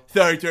 Turtle.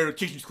 Sorry, Turtle.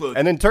 Kitchen's closed.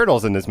 And then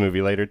Turtle's in this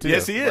movie later too.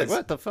 Yes, he Like, is.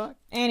 what the fuck?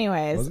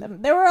 Anyways,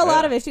 there were a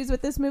lot Yeah. of issues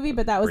with this movie,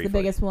 but that was the Briefly.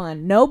 biggest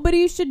one.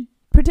 Nobody should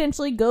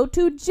potentially go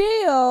to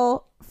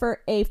jail for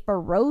a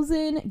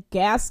frozen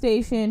gas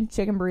station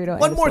chicken burrito.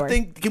 One end of more story.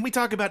 thing. Can we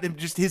talk about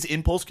just his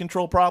impulse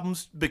control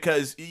problems?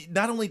 Because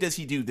not only does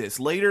he do this,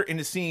 later in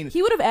the scene,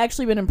 He would have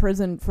actually been in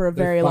prison for a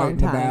very fight long in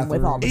the time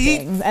with all the He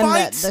things. And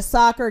fights- the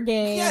soccer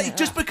game. yeah,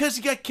 just because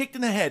he got kicked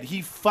in the head,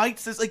 he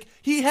fights this. Like,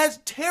 he has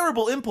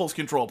terrible impulse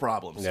control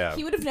problems. Yeah,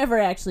 He would have never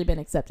actually been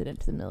accepted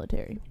into the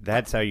military.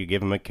 that's how you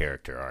give him a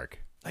character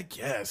arc. I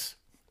guess.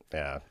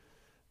 Yeah.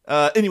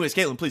 Anyways,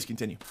 Caitlin, please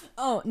continue.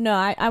 Oh, no,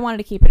 I wanted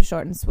to keep it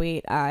short and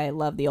sweet. I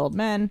love the old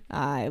men.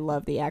 I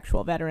love the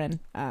actual veteran.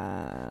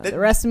 The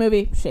rest of the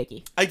movie,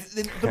 shaky.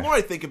 The more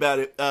I think about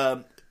it,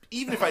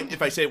 even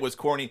if I say it was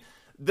corny,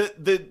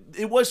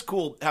 it was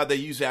cool how they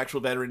used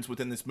actual veterans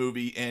within this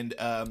movie, and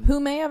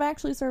Who may have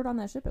actually served on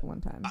that ship at one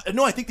time.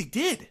 no, I think they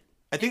did.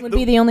 I think Would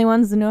be the only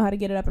ones to know how to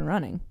get it up and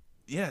running.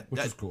 yeah,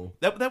 Which is cool.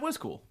 That was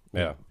cool.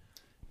 Yeah.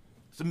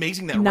 It's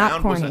amazing that Not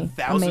round was corny.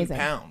 1,000 Amazing.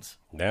 pounds.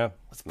 Yeah.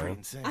 That's pretty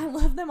insane. I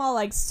love them all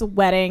like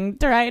sweating,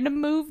 trying to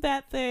move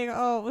that thing.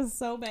 Oh, it was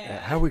so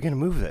bad. How are we gonna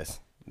move this?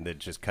 And it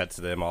just cuts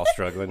to them all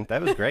struggling.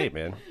 That was great,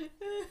 man.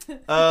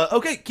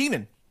 Okay,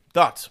 Keenan,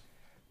 thoughts?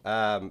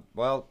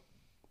 Well,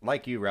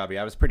 like you, Robbie,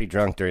 I was pretty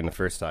drunk during the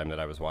first time that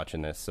I was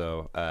watching this,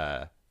 so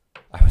I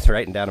was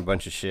writing down a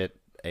bunch of shit,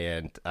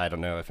 and I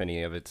don't know if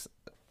any of it's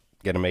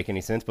gonna make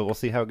any sense, but we'll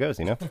see how it goes,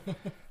 you know.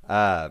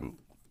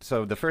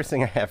 So the first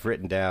thing I have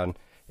written down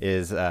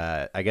is,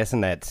 I guess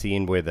in that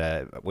scene with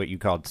what you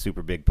called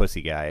super big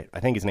pussy guy. I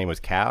think his name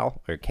was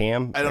Cal or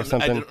Cam I or don't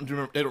something.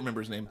 remember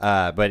his name.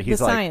 But he's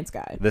The like science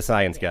guy. The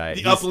science guy.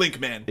 The He's- uplink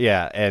man.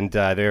 Yeah, and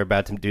they're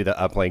about to do the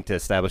uplink to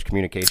establish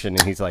communication,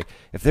 and he's like,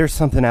 if there's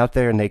something out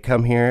there and they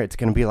come here, it's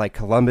going to be like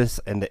Columbus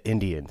and the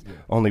Indians,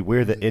 only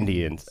we're the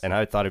Indians. And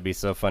I thought it'd be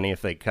so funny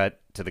if they cut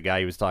to the guy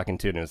he was talking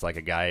to, and it was like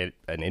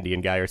an Indian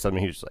guy or something.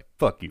 He was just like,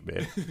 fuck you,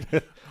 man.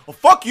 Well,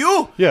 fuck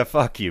you. Yeah,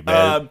 fuck you,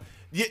 man.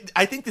 Yeah,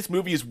 I think this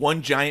movie is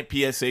one giant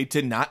PSA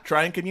to not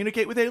try and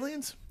communicate with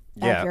aliens.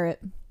 Yeah. Accurate.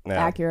 Yeah.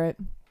 Accurate.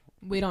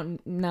 We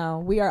don't know.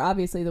 We are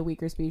obviously the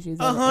weaker species.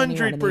 of anyone in the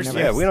 100%. universe.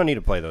 Yeah, we don't need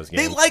to play those They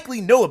games. likely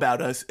know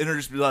about us and are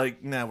just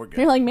like, nah, we're good.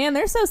 You're like, man,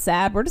 they're so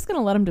sad. We're just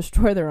gonna let them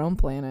destroy their own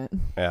planet.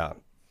 Yeah.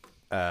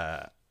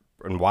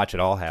 And watch it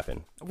all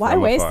happen. Why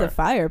from waste afar. the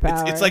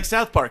firepower? It's like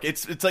South Park.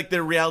 It's like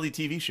their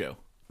reality TV show.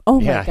 oh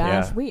my Yeah,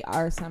 gosh, yeah. we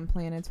are some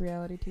planet's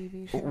reality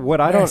TV show.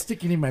 What I I'm don't.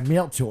 sticking in my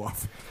milk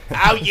trough.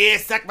 Oh yeah,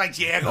 suck my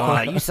jag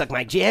on. You sucked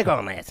my jag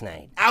on last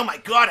night. Oh my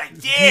god, I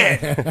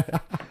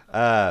did.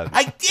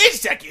 I did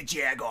suck your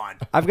jag on.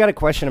 I've got a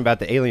question about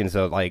the aliens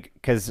though, like,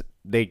 because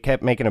they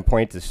kept making a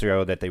point to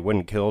show that they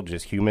wouldn't kill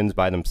just humans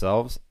by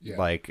themselves, Yeah.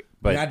 like,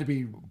 But but had to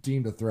be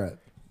deemed a threat.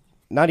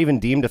 not even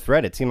deemed a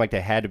threat. It seemed like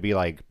they had to be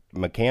like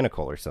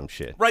mechanical or some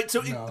shit. Right,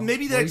 so No.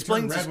 maybe that Well, he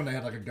explains turned red this. when they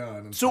had like a gun.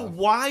 And So stuff.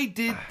 why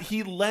did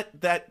he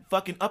let that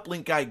fucking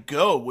uplink guy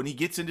go when he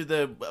gets into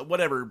the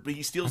whatever? But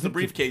he steals the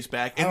briefcase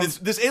back, and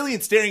this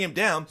alien staring him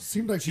down.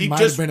 Seemed like she he might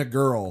just- have been a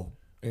girl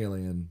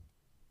alien.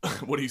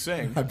 What are you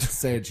saying? I'm just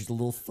saying she's a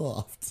little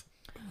soft.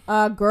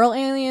 Girl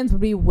aliens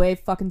would be way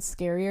fucking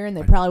scarier, and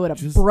they probably would have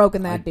just-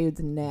 broken I that dude's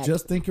neck.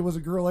 Just think it was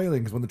a girl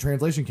alien because when the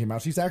translation came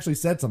out, she's actually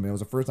said something. It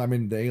was the first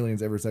time the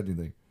aliens ever said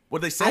anything. What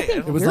did they say? I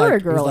think It was You're like a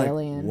it was girl like,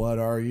 alien. What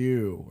are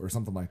you or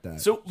something like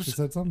that. So- she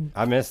said something.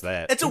 I missed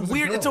that. It's a It was a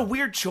weird. It's a girl.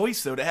 weird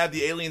choice though to have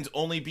the aliens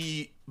only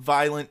be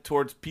violent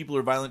towards people who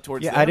are violent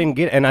towards Yeah, them. I didn't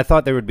get, and I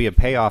thought there would be a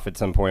payoff at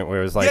some point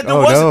where it was like, Yeah, there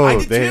oh wasn't. I no,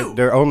 did too.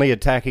 they're only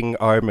attacking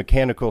our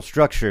mechanical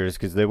structures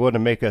because they want to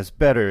make us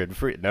better and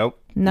free. Nope.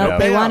 Nope, No.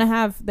 they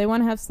Payoff.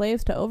 want to have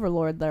slaves to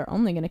overlord. They're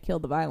only going to kill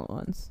the violent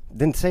ones.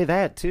 Then say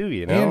that too,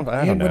 you know. And,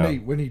 I don't know.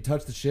 when he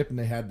touched the ship and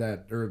they had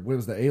that, or what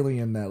was the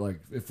alien that like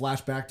it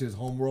flashed back to his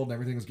home world and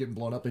everything was getting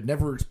blown up. They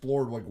never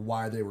explored like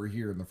why they were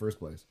here in the first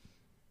place.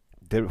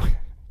 Did-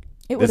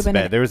 It would This have is been.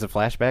 bad. There was a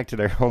flashback to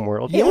their home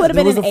world. It would have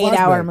there been was an a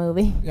 8-hour flashback.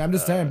 movie. Yeah, I'm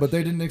just saying, but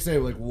they didn't say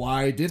like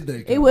why did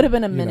they? It would have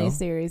been a you mini know?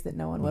 series that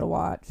no one would have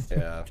watched.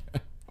 Yeah.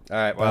 All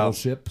right. Well,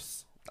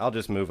 Battleships. I'll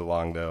just move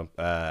along though.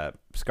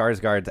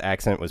 Skarsgård's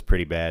accent was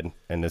pretty bad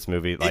in this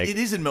movie. Like it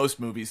is in most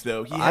movies,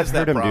 though. He I've has heard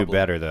that him problem. do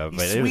better though.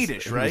 But He's it was-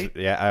 Swedish, it was- right?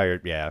 Yeah,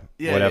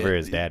 Yeah, whatever yeah,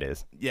 his dad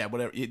is. Yeah,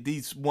 whatever.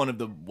 He's one of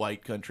the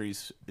white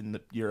countries in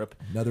Europe.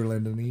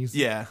 Netherlandese.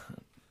 Yeah.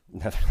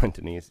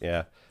 Netherlandese,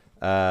 yeah.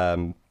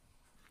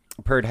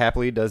 Perd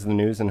happily does the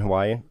news in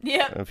Hawaii.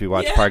 Yep. If you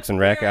watch Yep. Parks and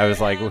Rec, I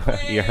was like,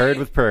 you heard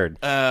with Perd.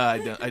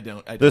 I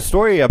don't. The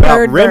story about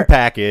Perdvert.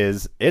 RimPack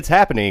is it's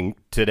happening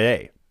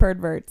today.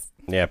 Perdverts.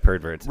 Yeah,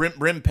 Perdverts.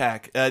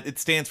 RimPack. It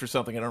stands for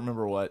something. I don't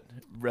remember what.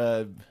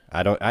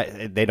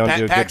 They don't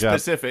do a Pac good job.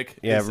 Pacific.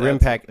 Yeah, is-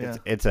 RimPack. yeah.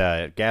 It's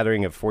a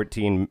gathering of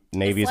 14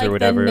 navies It's like or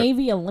whatever. the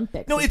Navy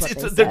Olympics. No, is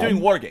it's what they're said.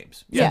 doing war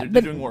games. Yeah,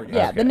 they're doing war games.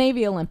 Yeah, the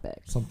Navy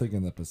Olympics. Something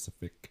in the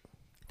Pacific.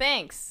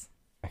 Thanks.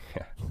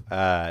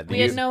 The We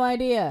had no I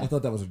idea.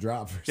 thought that was a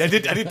drop. For Yeah, I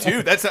did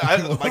too. That's I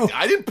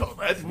didn't put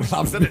that.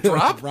 Was that a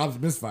drop? Rob's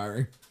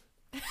misfiring.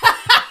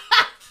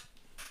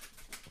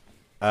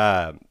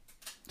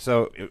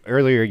 So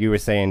earlier you were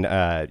saying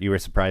you were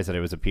surprised that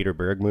it was a Peter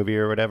Berg movie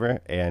or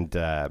whatever, and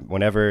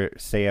whenever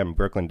Sam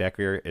Brooklyn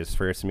Decker is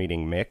first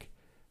meeting Mick,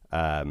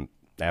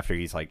 after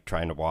he's like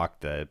trying to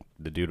walk the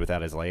dude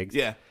without his legs,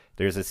 Yeah.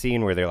 there's a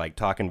scene where they're like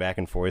talking back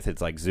and forth.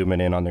 It's like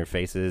zooming in on their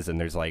faces, and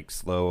there's like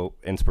slow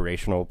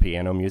inspirational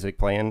piano music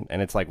playing,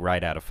 and it's like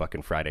right out of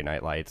fucking Friday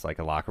Night Lights, like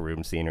a locker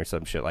room scene or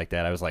some shit like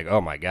that. I was like,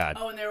 oh my god.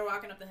 Oh, and they were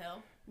walking up the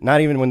hill.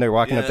 Not even when they're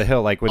walking up the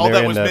hill, like when all they're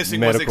that in was the missing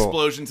medical. was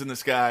explosions in the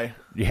sky.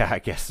 Yeah, I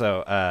guess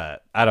so.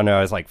 I don't know.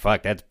 I was like,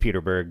 fuck, that's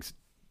Peter Berg's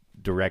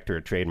director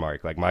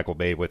trademark, like Michael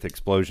Bay with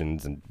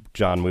explosions and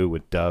John Woo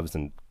with doves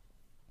and.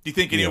 Do you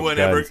think You know, anyone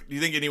guns. ever? Do you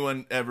think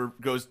anyone ever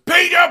goes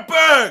Peter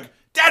Berg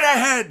dead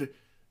ahead?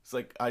 It's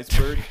like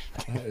iceberg.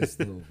 That is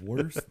the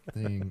worst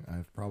thing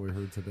I've probably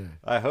heard today.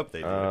 I hope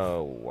they do.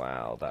 Oh,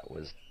 wow. That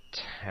was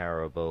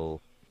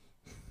terrible.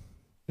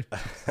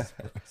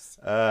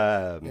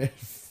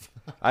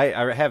 I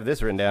have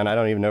this written down. I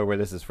don't even know where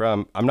this is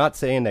from. I'm not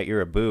saying that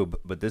you're a boob,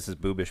 but this is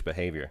boobish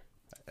behavior.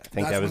 I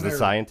think That's that was when the they're-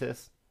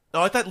 scientist.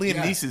 Oh, I thought Liam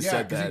Neeson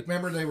said 'cause that.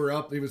 remember they were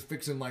up. He was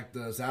fixing like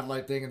the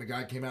satellite thing, and the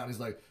guy came out and he's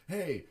like,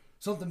 "Hey,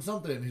 something."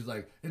 And he's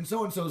like, "And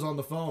so and so's on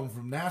the phone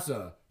from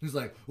NASA." He's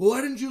like, "Well,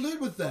 why didn't you lead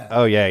with that?"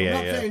 Oh, yeah, I'm yeah,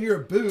 not yeah. saying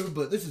you're a boob,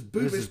 but this is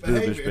boobish This is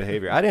behavior. boobish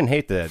behavior. I didn't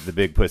hate the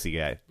big pussy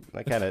guy.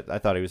 I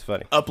thought he was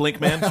funny.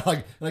 Uplink man.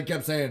 like I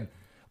kept saying.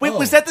 Wait, oh,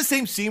 was that the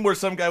same scene where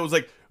some guy was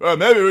like,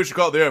 maybe we should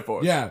call the Air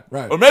Force? Yeah,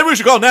 right. Or maybe we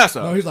should call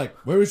NASA. No, he's like,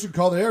 well, we should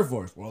call the Air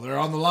Force. Well, they're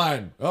on the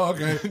line. Oh,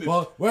 okay.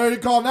 Well, where did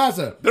he call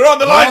NASA? They're on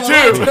the line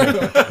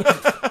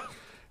too.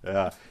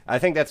 Yeah, I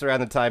think that's around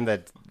the time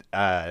that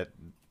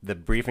the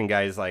briefing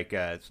guy is like,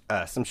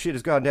 some shit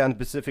has gone down the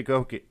Pacific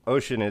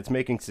Ocean and it's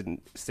making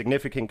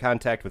significant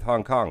contact with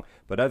Hong Kong,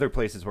 but other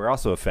places were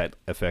also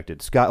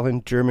affected.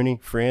 Scotland, Germany,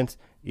 France,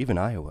 even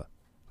Iowa.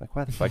 Like,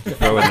 why the fuck you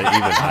throw in the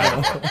even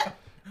Iowa?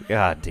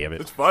 God damn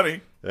it. It's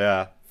funny.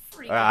 Yeah.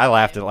 I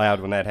laughed out loud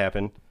when that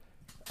happened.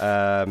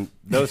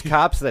 Those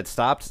cops that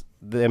stopped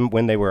them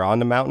when they were on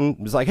the mountain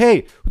was like,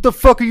 hey, what the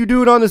fuck are you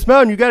doing on this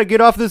mountain? You got to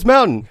get off this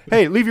mountain.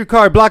 Hey, leave your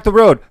car, block the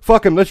road.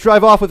 Fuck him. Let's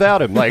drive off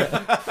without him. Like,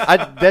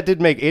 that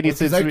didn't make any sense.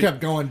 Because to they me. kept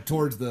going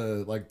towards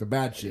the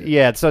bad shit.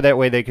 Yeah, so that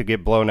way they could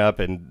get blown up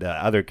and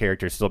other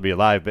characters still be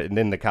alive. But and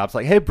then the cops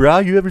like, hey, bro,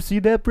 you ever see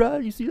that, bro?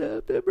 You see that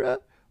up there, bro?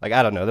 Like,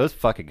 I don't know. Those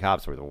fucking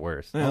cops were the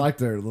worst. I like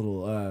their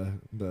little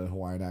the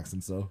Hawaiian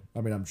accents though.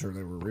 I mean, I'm sure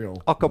they were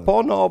real. A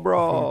Capono,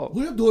 bro.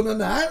 What are you doing on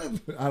that?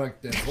 I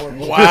like that.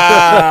 Horrible.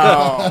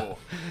 Wow.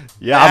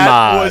 Yeah,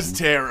 that man. was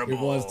terrible.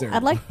 It was terrible.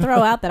 I'd like to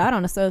throw out that I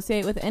don't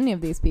associate with any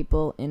of these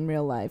people in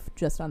real life,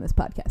 just on this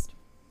podcast.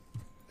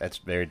 That's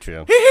very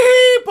true.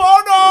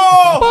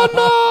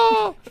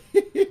 Bono!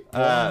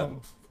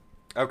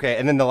 Okay,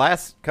 and then the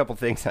last couple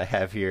things I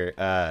have here,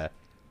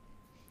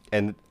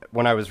 and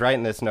when I was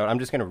writing this note, I'm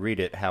just going to read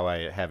it how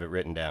I have it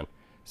written down.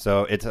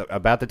 So it's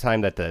about the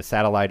time that the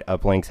satellite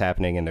uplink's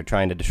happening and they're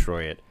trying to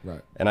destroy it.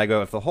 Right. And I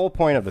go, if the whole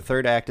point of the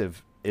third act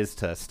is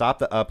to stop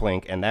the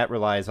uplink, and that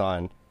relies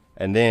on,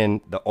 and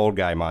then the old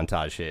guy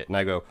montage hit. And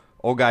I go,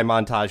 old guy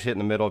montage hit in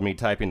the middle of me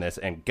typing this,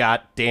 and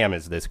god damn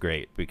is this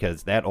great,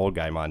 because that old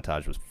guy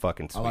montage was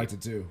fucking sweet. I liked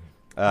it too.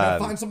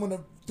 Find someone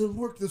to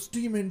work the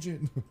steam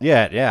engine.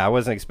 Yeah, I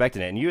wasn't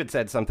expecting it. And you had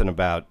said something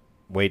about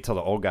wait till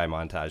the old guy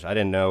montage. I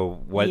didn't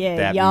know what Yeah,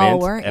 that y'all meant,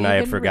 weren't and I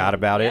even forgot ready.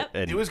 about Yep. it.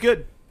 And It was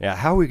good. yeah,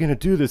 how are we gonna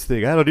do this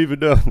thing? I don't even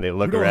know. They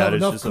look We don't around. have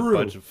It's enough just crew. a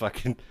bunch of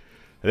fucking.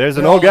 There's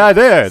an They're old all guy like-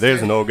 there.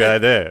 There's an old guy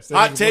there.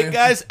 Hot take,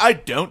 guys. I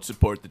don't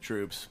support the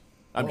troops.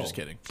 I'm just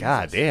kidding.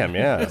 God damn,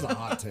 That's yeah. a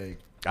hot take.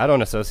 I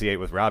don't associate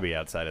with Robbie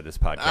outside of this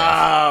podcast.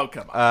 Oh,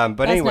 come on.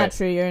 But That's anyway, not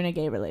true. You're in a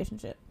gay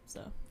relationship,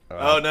 so.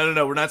 Oh,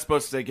 no. We're not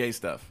supposed to say gay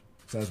stuff.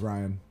 Says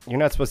Ryan. you're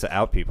not supposed to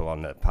out people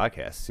on the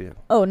podcast, too.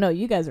 Oh no,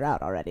 you guys are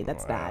out already.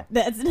 That's not.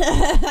 That's.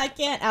 I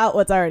can't out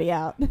what's already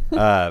out.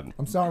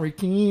 I'm sorry,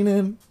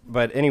 Keenan.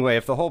 But anyway,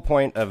 if the whole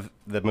point of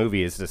the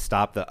movie is to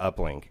stop the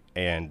uplink,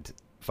 and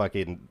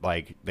fucking,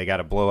 like, they got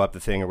to blow up the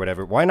thing or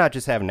whatever. Why not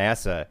just have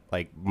NASA,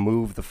 like,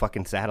 move the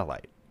fucking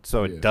satellite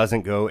so it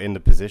doesn't go into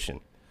position?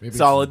 Maybe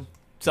Solid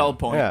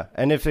point. Yeah,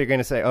 and if they're going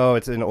to say, oh,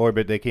 it's in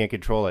orbit, they can't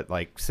control it,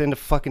 like, send a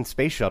fucking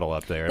space shuttle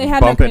up there They and had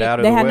bump no it out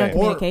of they the had way. no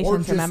communications,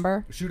 just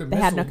remember? shoot a They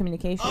had no missile.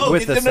 communications. Oh,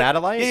 With the no,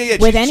 satellite? Yeah.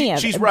 With any of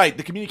She's it. right. The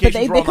But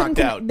communications were all couldn't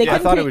knocked out. they I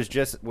couldn't thought it commu- was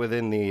just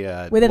within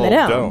the within the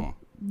little dome.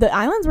 The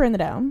islands were in the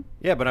dome.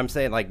 Yeah, but I'm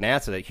saying, like,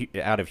 NASA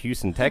out of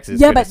Houston,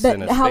 Texas. Yeah, could but have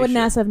sent a how would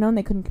spaceship. NASA have known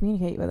they couldn't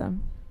communicate with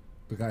them?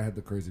 The guy had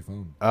the crazy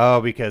phone.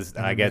 Oh, because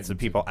I guess the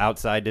people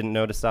outside didn't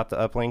know to stop the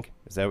uplink?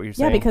 Is that what you're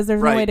saying? Yeah, because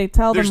there's no way to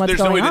tell them what's there's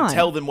going no way on. to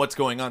tell them what's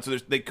going on, so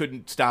they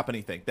couldn't stop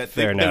anything. Fair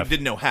they enough.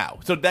 didn't know how.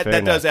 So that Fair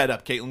does enough. add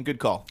up, Caitlin. Good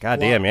call. God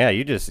damn, yeah,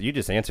 you just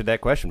answered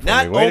that question for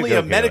Not me. Way to only go,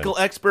 a medical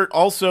Caitlin. expert,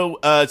 also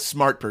a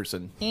smart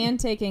person. And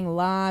taking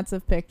lots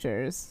of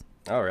pictures.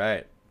 All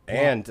right.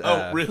 And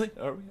Oh, really?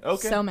 Are we?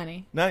 Okay. So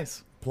many.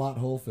 Nice. Plot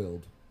hole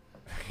filled.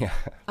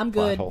 I'm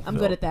Plot good. hole I'm filled.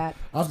 good at that.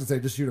 I was gonna say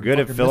just shoot a Good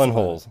at fucking filling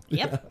missile. holes.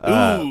 Yep.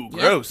 Ooh,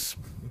 gross.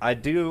 I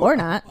do. Or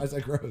not. I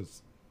said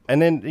gross.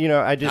 And then,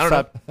 I just I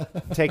don't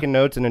stopped taking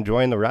notes and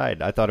enjoying the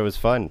ride. I thought it was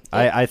fun.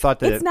 I thought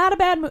that It's not a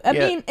bad movie. I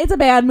Yeah. mean, it's a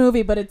bad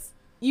movie, but it's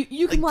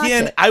you can watch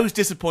Again, it. I was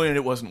disappointed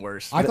it wasn't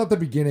worse. I thought the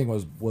beginning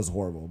was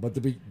horrible, but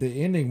the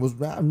ending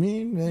was. I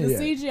mean, The yeah.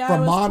 CGI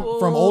from was cool,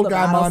 from old the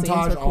guy battle scenes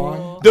montage were cool.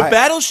 on. The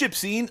battleship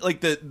scene,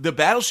 like the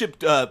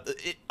battleship,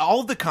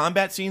 all of the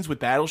combat scenes with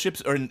battleships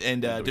and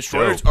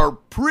destroyers dope. are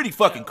pretty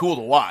fucking cool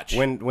to watch.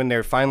 when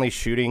they're finally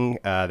shooting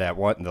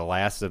the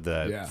last of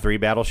the Yeah. 3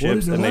 battleships, What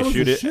is and that? they That was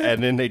shoot a it, ship.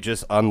 and then they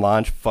just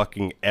unlaunch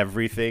fucking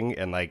everything,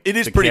 and like It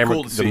is the pretty camera,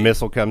 cool to the see.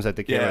 missile comes at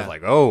the camera, Yeah. it's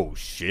like, oh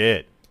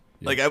shit.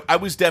 Like I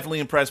was definitely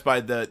impressed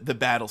by the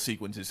battle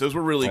sequences. Those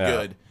were really Yeah.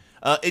 good.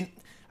 And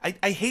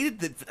I hated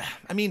that.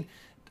 I mean,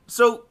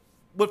 so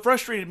what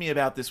frustrated me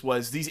about this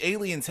was these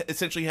aliens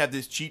essentially have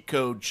this cheat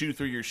code shoot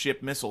through your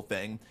ship missile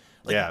thing.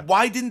 Like, Yeah.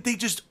 why didn't they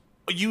just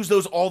use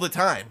those all the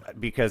time?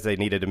 Because they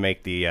needed to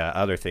make the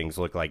other things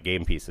look like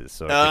game pieces,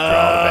 so it could draw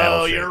the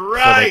battleship. you're So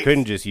right. they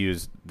couldn't just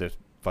use the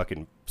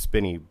fucking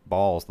spinny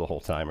balls the whole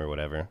time or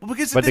whatever. Well,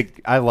 because but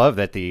I love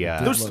that the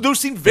those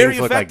seem very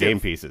things look like effective. game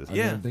pieces. I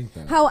Yeah. didn't think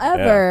that.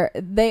 However,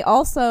 they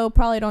also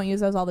probably don't use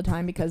those all the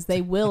time because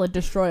they will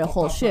destroy a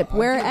whole ship.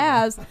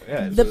 Whereas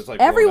Yeah, so it's like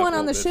blowing everyone up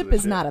on the little bits of ship the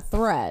is ship. not a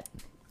threat.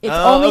 It's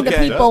Oh, only the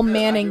okay. people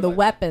manning the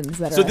weapons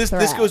that So are a this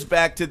threat. goes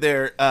back to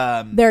their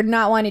They're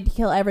not wanting to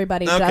kill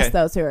everybody, Okay. just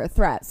those who are a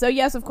threat. So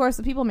yes, of course,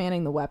 the people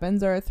manning the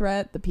weapons are a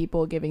threat. The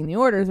people giving the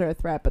orders are a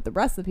threat, but the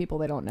rest of the people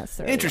they don't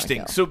necessarily. interesting.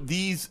 wanna So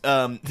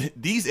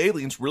these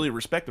aliens really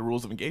respect the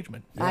rules of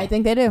engagement. kill. I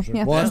think they do.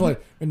 Yeah. Well, that's why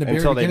in the very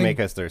Until they beginning, make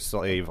us their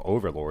slave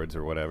overlords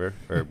or whatever,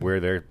 or we're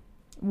their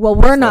Well,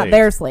 we're not slaves.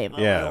 their slave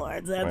Yeah.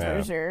 overlords, that's Yeah.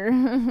 for sure.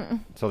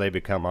 until they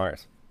become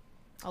ours.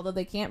 Although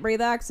they can't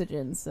breathe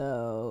oxygen,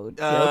 so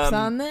jokes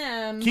on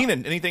them.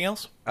 Keenan, anything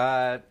else?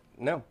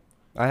 No,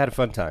 I had a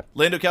fun time.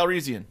 Lando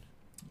Calrissian,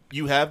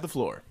 you have the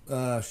floor.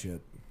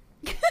 shit.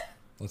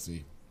 Let's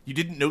see. You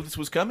didn't know this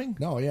was coming?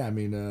 No, yeah, I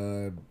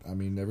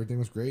mean, everything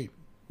was great.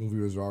 Movie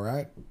was all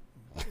right.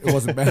 It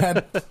wasn't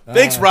bad.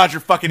 Thanks, Roger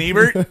fucking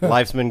Ebert.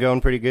 Life's been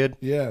going pretty good.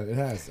 Yeah, it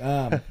has.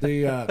 The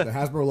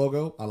Hasbro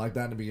logo, I liked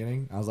that in the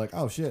beginning. I was like,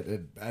 oh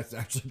shit, that's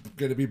actually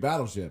going to be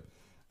Battleship.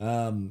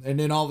 And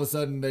then all of a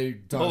sudden they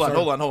Hold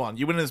on.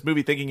 You went in this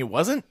movie thinking it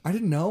wasn't? I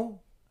didn't know.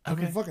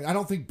 Okay. I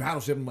don't think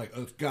Battleship. I'm like,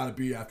 oh, it's got to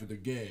be after the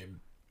game.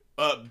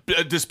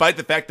 Despite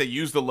the fact they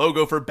used the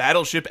logo for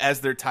Battleship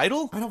as their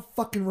title? I don't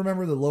fucking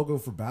remember the logo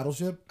for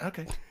Battleship.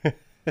 Okay.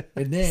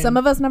 And then Some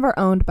of us never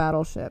owned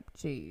Battleship.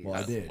 Jeez. well,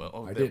 I did.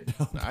 Well, I did.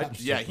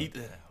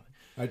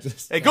 I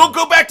just. Hey, go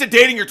back to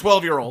dating your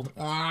 12-year-old.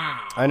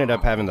 I ended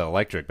up having the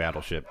electric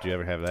battleship. Do you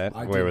ever have that?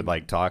 I Where it would didn't.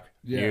 like talk?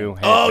 Yeah. You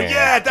Oh, Hitman.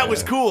 yeah, that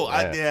was cool.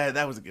 Yeah.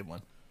 That was a good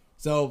one.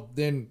 So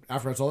then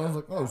after I saw that, I was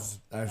like, oh, it's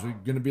actually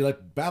going to be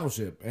like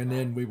Battleship. And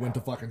then we went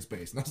to fucking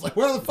space. And I was like,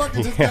 where the fuck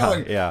is this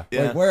going? yeah.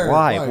 Like, where?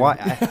 Why?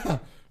 I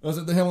was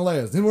at the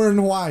Himalayas. Then we're in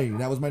Hawaii.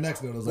 That was my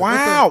next note. I was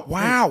like,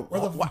 where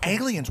the fuck?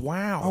 Aliens,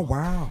 wow. Oh,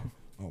 wow.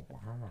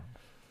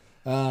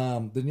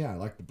 Then yeah, I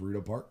like the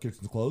burrito part.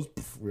 Kitchen's closed.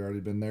 Pff, we already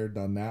been there,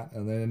 done that.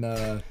 And then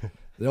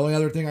the only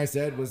other thing I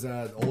said was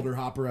older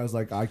Hopper. I was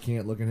like, I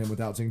can't look at him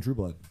without seeing True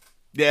Blood.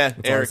 Yeah,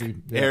 all I see.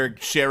 Yeah.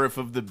 Eric, Sheriff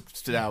of the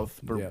South,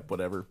 or Yeah.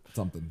 whatever.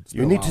 Something. It's You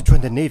been a need while. to join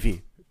the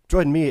Navy.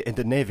 Join me in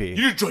the Navy. You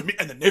need to join me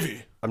in the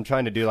Navy. I'm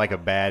trying to do like a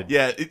bad.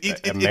 Yeah,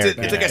 it's American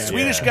like a accent.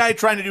 Swedish Yeah. guy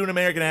trying to do an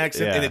American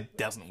accent, Yeah. and it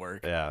doesn't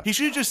work. Yeah. He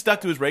should have just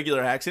stuck to his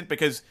regular accent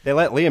because They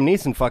let Liam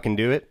Neeson fucking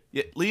do it.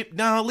 Liam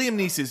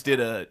Neeson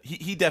did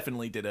he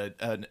definitely did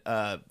an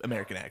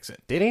American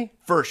accent Did he?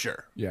 for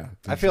sure. Yeah.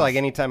 I feel like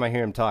anytime I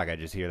hear him talk, I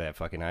just hear that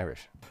fucking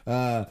Irish.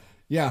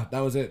 Yeah, that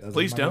was it. That was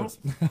Please my don't.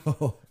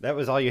 notes. That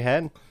was all you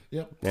had?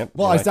 Yep. you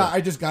Well, like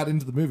I just got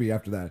into the movie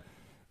after that.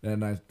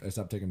 And I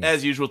stopped taking notes.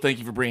 As usual, thank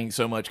you for bringing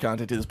so much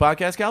content to this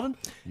podcast, Calvin.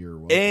 You're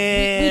welcome.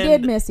 And We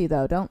did miss you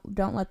though. Don't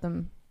let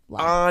them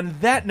lie. on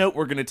that note,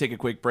 we're going to take a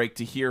quick break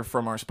to hear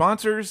from our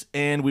sponsors,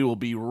 and we will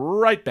be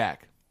right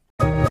back.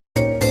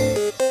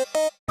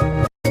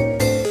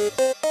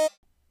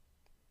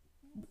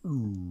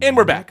 Ooh. And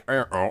we're back.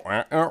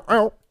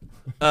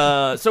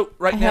 So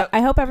right now,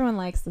 I hope everyone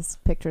likes the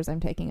pictures I'm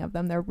taking of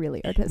them. They're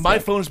really artistic. my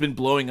phone's been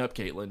blowing up,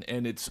 Caitlin,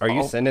 and it's. Are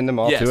you sending them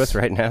all Yes. to us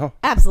right now?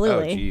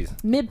 Absolutely. Oh,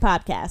 jeez.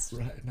 Mid-podcast.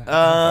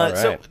 All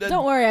So right.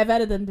 Don't worry, I've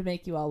edited them to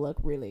make you all look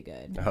really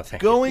good. Oh,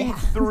 thank you. going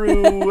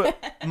through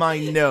my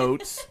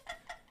notes.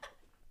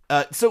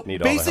 So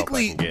Need all the help I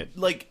basically, can get.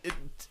 like,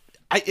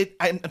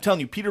 I'm telling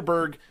you, Peter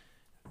Berg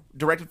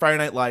directed Friday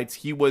Night Lights.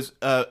 He was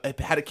had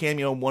a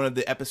cameo in one of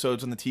the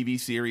episodes on the TV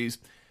series,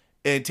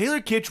 and Taylor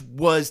Kitsch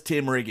was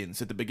Tim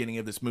Riggins at the beginning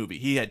of this movie.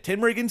 He had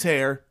Tim Riggins'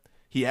 hair.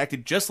 He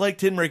acted just like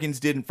Tim Riggins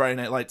did in Friday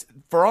Night Lights.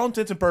 For all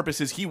intents and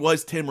purposes, he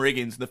was Tim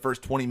Riggins in the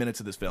first 20 minutes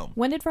of this film.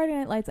 When did Friday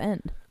Night Lights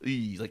end?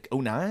 Like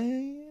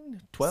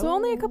 09, 12? So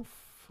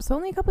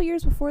only a couple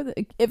years before the.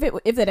 If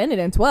it ended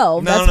in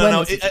 12, No, that's no, when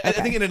no. this- I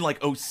think it ended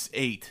like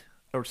 08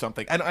 or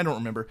something. I don't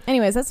remember.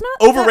 Anyways, that's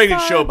not Overrated that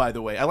far, show, by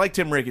the way. I like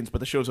Tim Riggins, but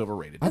the show's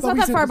overrated. That's thought not we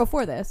that said far this-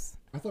 before this.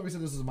 I thought we said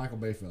this was a Michael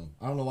Bay film.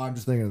 I don't know why I'm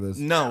just thinking of this.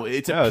 No,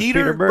 it's a No, it's Peter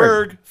Peter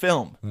Berg. Berg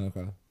film.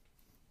 Okay.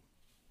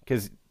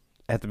 Because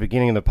at the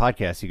beginning of the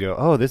podcast, you go,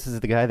 "Oh, this is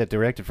the guy that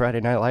directed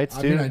Friday Night Lights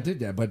I too." mean, I did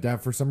that, but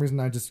for some reason,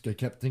 I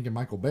kept thinking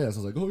Michael Bay. So I was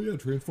like, oh yeah,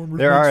 Transformers.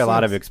 There are makes a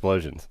lot of sense.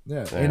 explosions.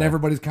 Yeah, and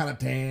everybody's kind of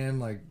tan,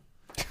 like.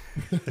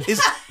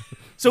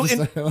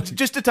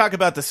 Just to talk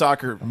about the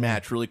soccer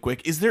match really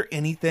quick, is there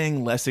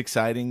anything less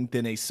exciting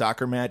than a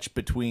soccer match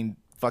between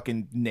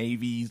fucking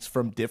navies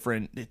from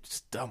different?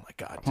 It's oh my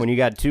god. When you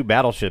got two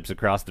battleships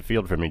across the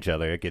field from each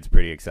other, it gets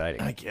pretty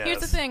exciting. I guess. Here's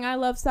the thing: I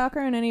love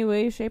soccer in any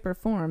way, shape, or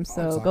form.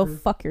 So go soccer.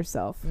 fuck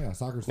yourself. Yeah,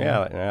 soccer's fun.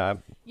 Yeah,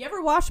 You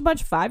ever watch a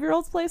bunch of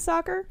 5-year-olds play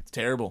soccer? It's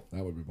terrible.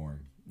 That would be boring.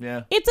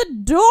 Yeah. It's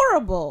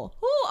adorable.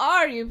 Who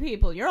are you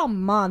people? You're all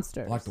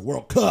monsters. Like the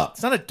World Cup.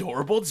 It's not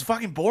adorable. It's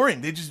fucking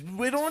boring. We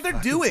don't know what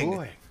they're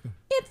doing.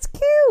 It's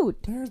cute.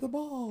 There's the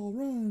ball.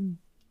 Run.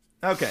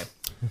 Okay.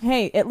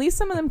 Hey, at least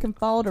some of them can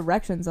follow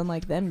directions,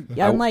 unlike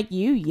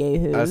you,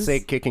 yahoos. I say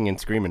kicking and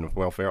screaming with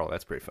Will Ferrell.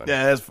 That's pretty funny.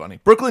 Yeah, that's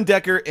funny. Brooklyn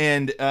Decker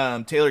and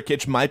Taylor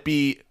Kitsch might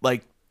be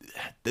like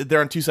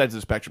they're on two sides of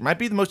the spectrum. Might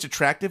be the most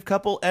attractive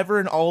couple ever,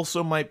 and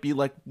also might be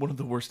like one of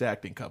the worst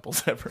acting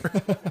couples ever.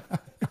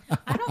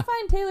 I don't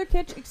find Taylor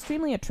Kitsch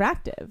extremely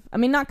attractive. I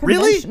mean, not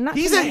Really? convention- not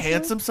He's a conventionally.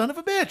 handsome son of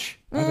a bitch.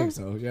 I think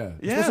so. Yeah.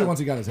 Yeah. Especially once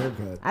he got his hair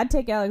cut. I'd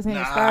take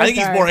Alexander Skarsgård. I think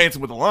he's more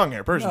handsome with the long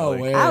hair, personally.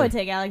 No way. I would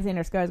take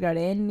Alexander Skarsgård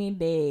any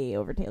day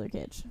over Taylor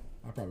Kitsch.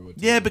 I probably would.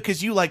 Too. Yeah,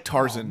 because you like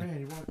Tarzan. Man,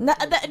 you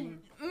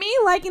want- Me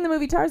liking the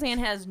movie Tarzan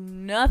has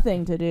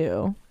nothing to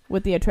do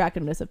with the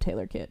attractiveness of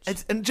Taylor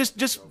Kitsch. And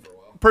just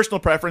personal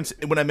preference,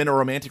 when I'm in a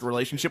romantic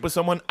relationship with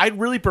someone, I'd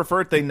really prefer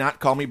if they not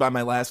call me by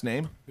my last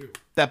name.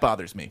 That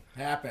bothers me.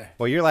 Happy.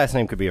 Well, your last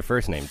name could be a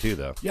first name too,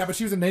 though. Yeah, but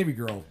she was a Navy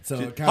girl, so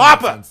it kind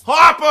Hopper! of makes sense.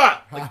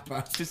 Hopper!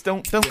 Hopper. Just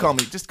don't call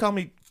me. Just call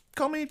me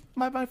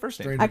by my first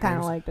name. Strange I kind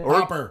of nicknames. liked it. Or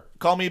Hopper.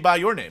 call me by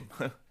your name.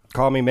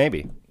 Call me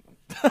maybe.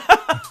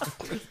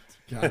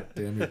 God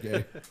damn, you're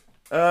gay.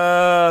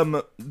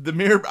 The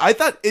mirror. I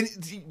thought,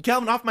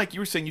 Calvin, off mic, you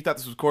were saying you thought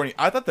this was corny.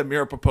 I thought the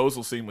mirror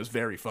proposal scene was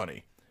very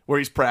funny, where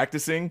he's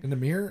practicing. In the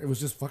mirror, it was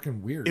just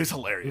fucking weird. It was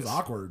hilarious. It was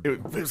awkward.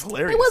 It was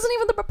hilarious. It wasn't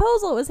even the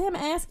proposal. It was him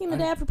asking the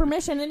dad for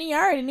permission, and he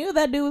already knew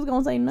that dude was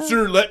going to say no.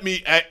 Sir, let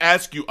me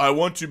ask you. I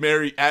want to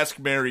marry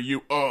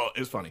you. Oh,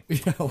 it's funny.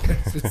 Yeah,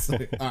 it's just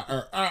like,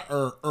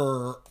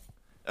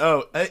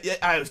 Oh,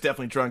 I was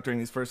definitely drunk during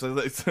these first. And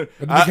the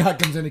guy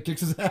comes in and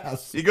kicks his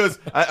ass. He goes,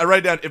 I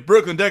write down, if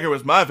Brooklyn Decker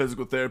was my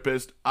physical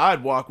therapist,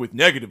 I'd walk with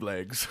negative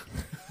legs.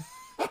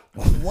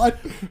 What?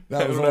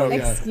 That was know. one.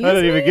 Yeah. Excuse I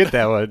didn't me? even get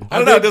that one. I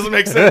don't know. It doesn't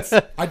make sense.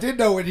 I did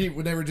know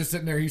when they were just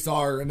sitting there, he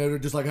saw her, and they were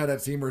just like had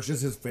that scene where it's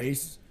just his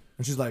face,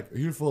 and she's like, "Are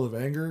you full of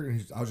anger?"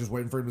 And I was just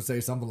waiting for him to say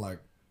something like,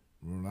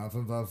 well, "Not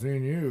since I've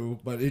seen you,"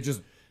 but it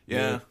just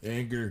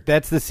anger.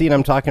 That's the scene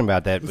I'm talking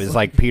about. That is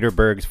like Peter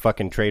Berg's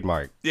fucking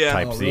trademark Yeah.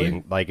 type Oh, really?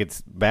 scene. Like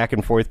it's back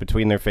and forth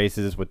between their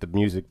faces with the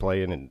music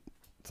playing, and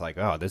it's like,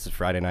 oh, this is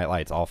Friday Night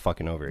Lights all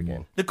fucking over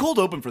again. The cold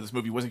open for this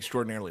movie was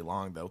extraordinarily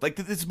long, though. Like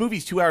this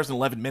movie's 2 hours and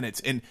 11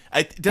 minutes, and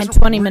it And doesn't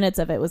 20 minutes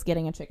of it was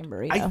getting a chicken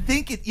burrito. I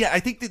think it. Yeah, I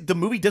think that the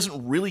movie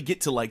doesn't really get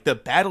to like the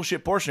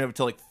battleship portion of it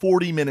till like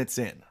 40 minutes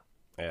in.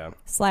 Yeah.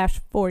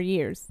 / 4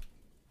 years.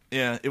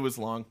 Yeah, it was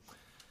long.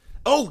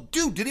 Oh,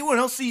 dude, did anyone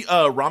else see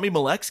Rami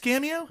Malek's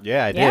cameo?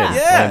 Yeah, I did. Yeah.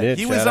 Yeah, I did.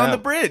 he was Shout on out. the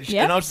bridge,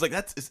 Yep. and I was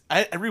just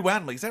like, I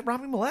rewound. I'm like, is that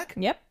Rami Malek?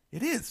 Yep.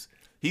 It is.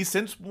 He's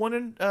since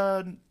won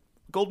an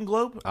Golden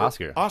Globe,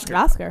 Oscar. Oscar,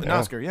 Oscar. an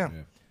Oscar. Yeah.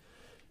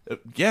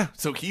 Yeah,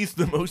 so he's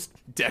the most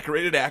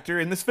decorated actor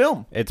in this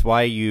film. It's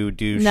why you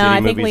do No, shitty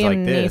I think movies Liam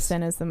like this.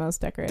 Neeson is the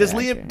most decorated. Does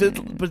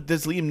actor.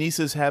 does Liam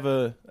Neeson have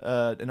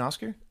an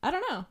Oscar? I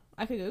don't know.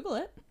 I could Google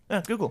it.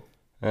 Yeah, Google.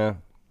 I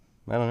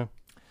don't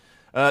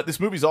know. This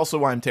movie's also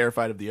why I'm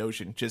terrified of the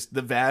ocean. Just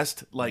the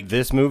vast, like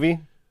This movie?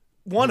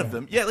 one of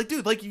them. Yeah, like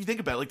dude, like you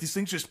think about it, like these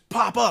things just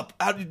pop up.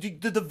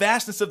 The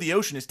vastness of the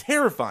ocean is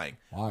terrifying.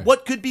 Why?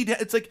 What could be?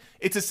 It's like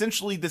it's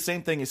essentially the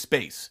same thing as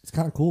space. It's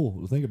kind of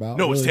cool to think about.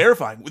 No, it's really.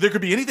 terrifying. There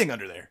could be anything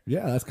under there.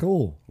 Yeah, that's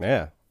cool.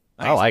 Yeah.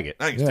 I think like it.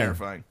 I think it's Yeah.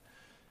 terrifying.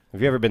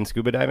 Have you ever been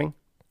scuba diving?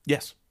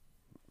 Yes.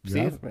 See,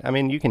 Yeah. I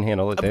mean, you can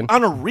handle it then.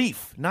 On a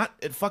reef, not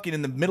fucking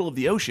in the middle of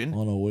the ocean.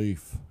 On a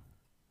reef.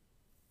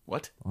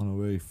 What? On a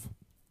reef.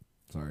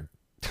 Sorry.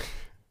 I'm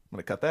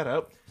gonna cut that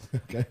out.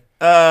 Okay.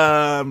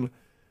 Oh,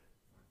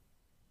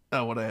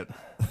 what I had.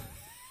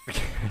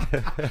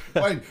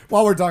 Wait,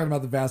 while we're talking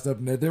about the vast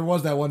open net, there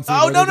was that one scene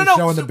Oh, where no, they're no, just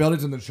no. showing So- the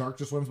buildings and the shark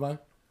just swims by.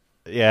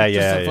 Yeah, Just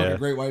yeah, a fucking yeah.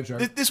 great white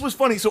shark. This was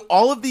funny. So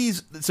all of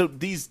these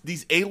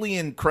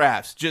alien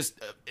crafts just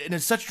in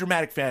such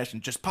dramatic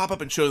fashion just pop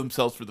up and show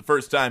themselves for the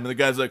first time, and the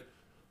guy's like,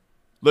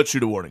 "Let's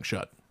shoot a warning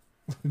shot.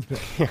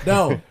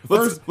 No,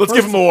 Let's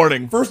give him a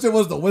warning." First, it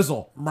was the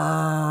whistle.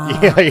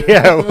 Yeah,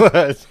 it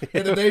was.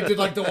 And then they did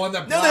like the one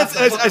that No, blasts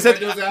that's the I said.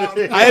 windows out.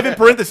 I have in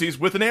parentheses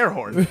with an air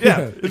horn.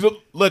 Yeah, It's a,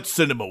 let's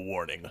send him a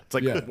warning. It's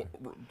like Yeah.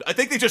 I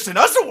think they just sent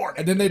us a warning.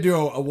 And then they do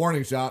a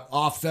warning shot,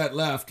 offset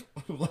left,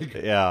 like,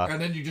 Yeah.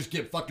 and then you just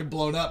get fucking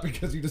blown up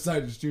because you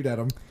decided to shoot at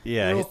him.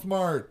 Yeah. Real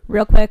smart.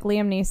 Real quick,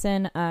 Liam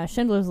Neeson,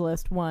 Schindler's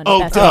List won. Oh,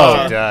 Best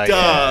duh, Picture. duh,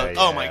 duh. yeah,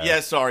 Oh my, yeah. yeah.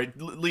 Sorry,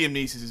 Liam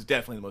Neeson is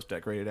definitely the most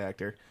decorated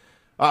actor.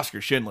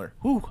 Oscar Schindler.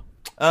 Whew.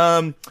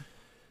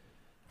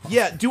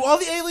 Yeah. Do all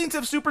the aliens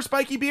have super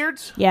spiky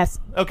beards? Yes,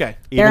 Okay,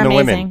 they're Even the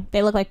amazing. women.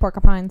 They look like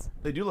porcupines.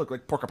 they do look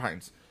like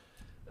porcupines.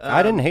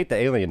 I didn't hate the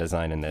alien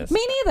design in this. Me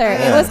neither.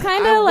 It was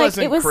kind I of like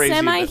wasn't it was crazy, but-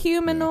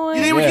 semi-humanoid.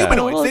 Yeah, they were Yeah.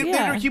 humanoids. They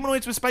Yeah. were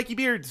humanoids with spiky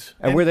beards.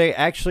 And were they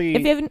actually?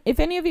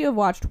 If any of you have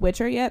watched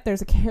Witcher yet,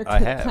 there's a character I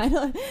have. kind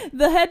of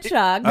the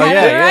hedgehog. Oh, kinda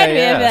yeah, reminded me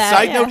yeah, of yeah. that,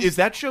 Side yeah. note: is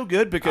that show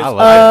good? Because I love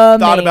I it.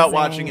 thought about Amazing.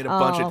 watching it a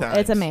bunch of Oh, times.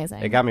 It's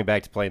amazing. It got me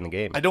back to playing the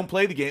game. I don't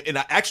play the game, and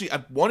I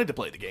wanted to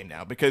play the game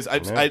now because I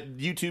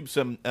YouTube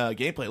some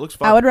gameplay. It looks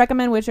fun. I would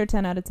recommend Witcher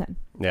 10 out of 10.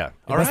 Yeah.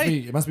 All right.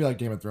 It must be like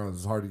Game of Thrones.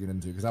 It's hard to get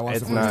into because I watched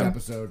It's the first not.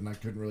 episode and I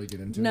couldn't really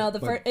get into No, it. the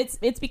but first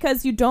it's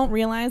because you don't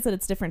realize that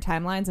it's different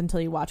timelines until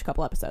you watch a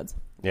couple episodes.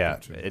 Yeah.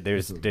 Gotcha.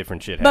 There's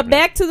different shit But happening.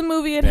 back to the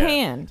movie at Yeah.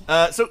 hand.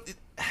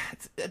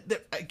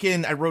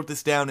 Again, I wrote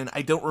this down, and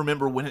I don't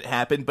remember when it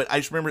happened, but I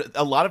just remember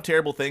a lot of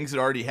terrible things that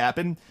already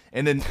happened.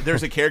 And then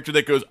there's a character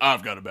that goes,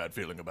 "I've got a bad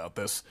feeling about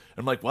this."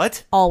 I'm like,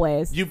 "What?"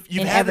 Always. You've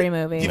in had every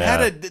movie. You've Yeah.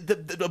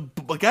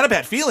 had got a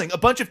bad feeling. A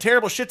bunch of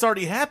terrible shit's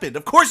already happened.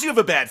 Of course, you have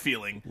a bad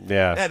feeling.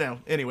 Yeah. I know.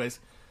 Anyways,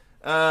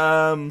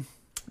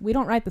 We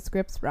don't write the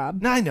scripts,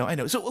 Rob. no, I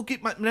know. So, okay,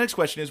 my next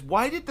question is,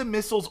 why did the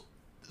missiles?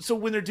 So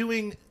when they're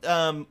doing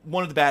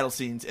one of the battle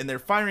scenes and they're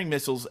firing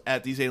missiles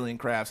at these alien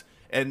crafts,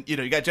 and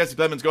you got Jesse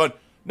Plemons going,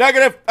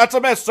 "Negative, that's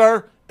a miss,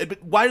 sir."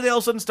 But why do they all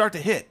of a sudden start to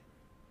hit?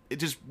 It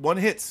just one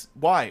hits.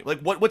 Why? Like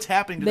what's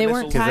happening to They the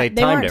weren't missiles? they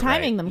they timed weren't it right.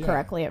 timing them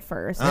correctly at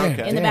first.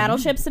 Okay. In the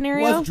battleship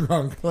scenario, was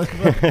drunk.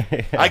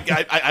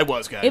 I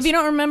was, guys. if you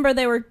don't remember,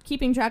 they were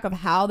keeping track of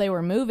how they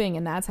were moving,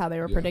 and that's how they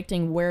were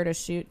predicting where to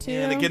shoot to.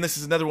 and again, this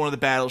is another one of the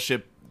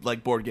battleship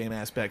board game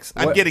aspects.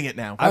 I'm What- getting it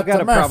now. I've got That's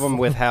a a mess. problem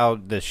with how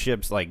the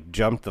ships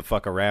jumped the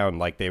fuck around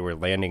like they were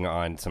landing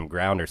on some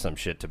ground or some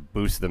shit to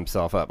boost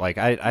themselves up. Like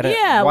I don't.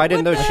 Yeah, why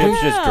didn't what those the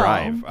ships just hell?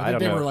 drive? I I think don't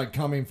they know. were like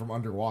coming from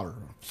underwater.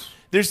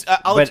 There's,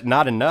 but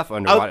not enough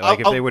underwater. Like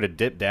if I'll- they would have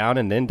dipped down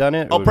and then done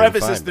it. I'll would've been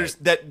preface fine, this.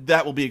 but- There's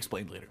that will be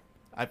explained later.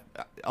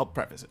 I'll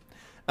preface it.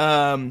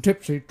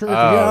 Tipsy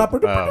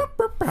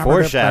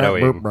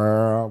foreshadowing.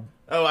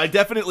 Oh, I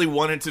definitely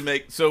wanted to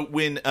make. So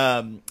when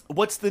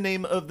what's the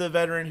name of the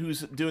veteran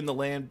who's doing the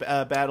land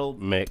battle?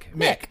 Mick.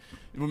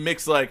 When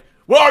Mick's like,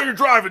 "What are your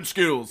driving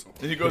skills?"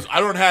 And he goes,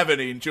 "I don't have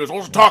any." And she goes, "I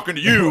was talking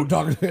to you."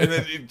 Talking to- And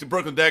then to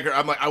Brooklyn Decker,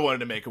 I'm like, I wanted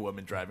to make a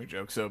woman driving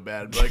joke so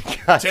bad, like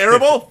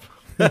terrible.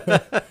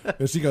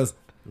 And she goes,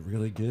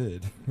 really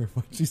good. Or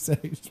what'd she say?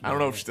 I don't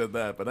know if she said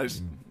that, but I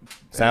just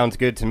Sounds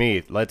good to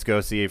me. Let's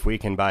go see if we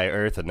can buy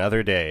Earth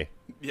another day.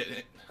 yeah,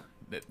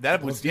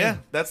 that was good.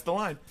 that's the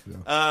line.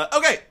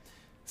 Okay,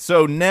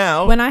 so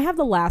now When I have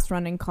the last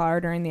running car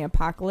during the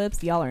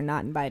apocalypse, y'all are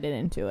not invited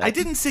into it. I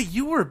didn't say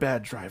you were a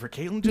bad driver,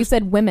 Caitlin. You Just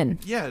said women.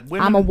 yeah,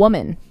 women. I'm a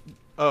woman.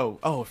 Oh,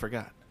 I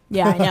forgot.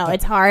 Yeah, I know.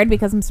 It's hard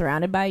because I'm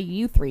surrounded by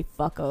you three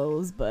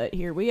fuckos, but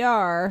here we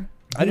are.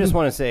 I just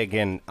want to say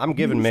again, I'm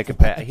giving Mick a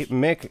pat.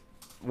 Mick,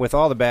 with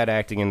all the bad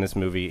acting in this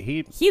movie,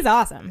 He's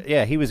awesome.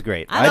 he was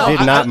great. I know. I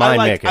did not mind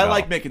like, Mick at I all.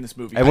 like Mick in this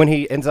movie. And when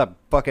he ends up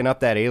fucking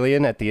up that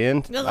alien at the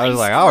end, You're I was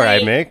like, like, all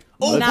right, straight. Mick,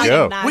 Oh, let's Not-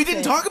 go. not- we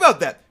didn't talk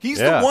about that. He's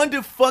Yeah. the one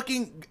to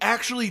fucking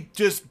actually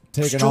just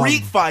Take it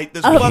street on. fight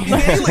this fucking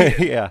alien.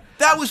 Yeah.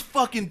 That was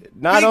fucking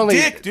Not big only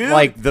dick, dude.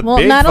 like the Well,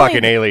 big not only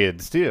fucking the-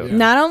 aliens too.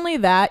 Not only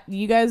that,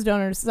 you guys don't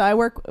understand. So I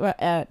work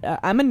at.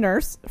 I'm a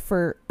nurse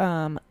for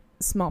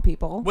small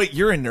people. Wait,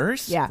 you're a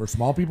nurse? Yeah. For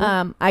small people?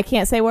 I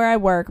can't say where I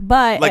work,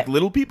 but Like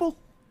little people?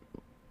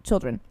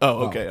 children.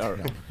 Oh, okay, all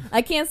right.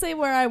 I can't say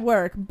where I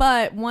work,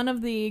 but one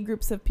of the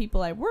groups of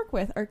people I work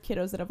with are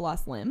kiddos that have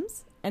lost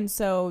limbs. And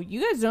so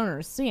you guys don't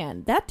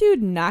understand. That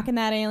dude knocking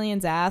that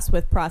alien's ass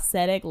with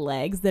prosthetic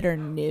legs that are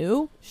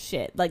new.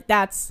 Shit. Like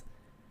that's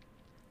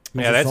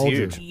He's Yeah, a that's soldier.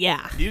 huge.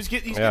 yeah. He's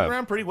getting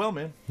around pretty well,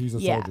 man. He's a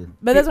Yeah. soldier.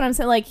 But that's what I'm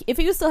saying. Like if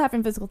he was still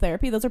having physical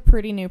therapy, those are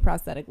pretty new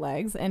prosthetic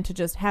legs, and to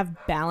just have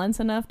balance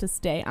enough to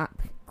stay on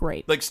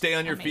great. Like stay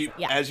on your Amazing. feet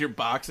Yeah. as you're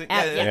boxing.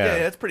 Yeah, Yeah, yeah. yeah,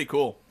 that's pretty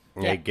cool.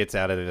 Yeah, he gets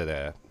out of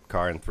the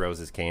car and throws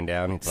his cane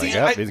down. He's See,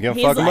 like, he's gonna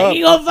He's fuck him like, up.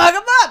 "You gonna fuck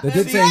him up?" They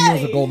did say he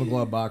was a Golden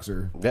Glove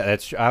boxer. Yeah,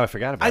 that's true. I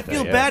forgot about I that.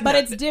 feel yeah. bad. But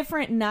it's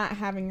different not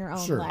having your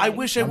own. Sure. leg. I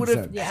wish I would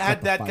have 100%. had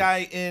Step that fight.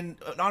 guy in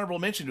an honorable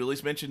mention, to at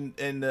least mention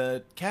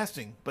in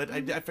casting, but I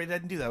afraid I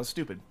didn't do that. I was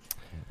stupid.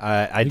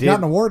 I He did. got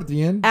an award at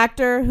the end.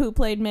 Actor who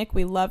played Mick,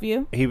 we love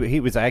you. He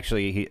was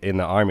actually in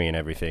the army and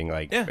everything,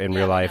 like Yeah. in Yeah,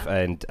 real I life. know.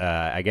 And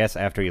I guess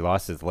after he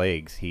lost his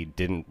legs, he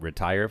didn't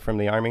retire from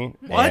the army,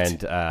 What?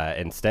 and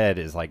instead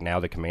is like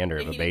now the commander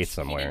of a He base did-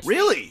 somewhere.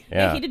 Really?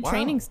 Yeah. He did Wow.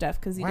 training stuff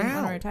because he didn't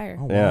want Wow. to retire.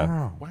 Oh, Yeah.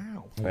 wow.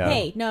 Wow. Yeah.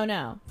 Hey,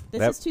 no. This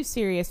That- is too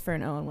serious for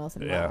an Owen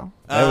Wilson. Yeah, Wow.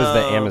 that was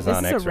the Oh.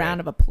 Amazon This is X-ray. a round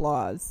of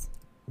applause.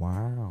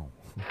 Wow.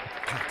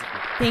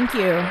 Thank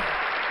you.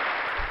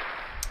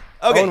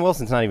 Okay. Owen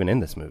Wilson's not even in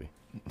this movie.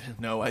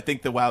 No, I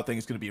think the WoW thing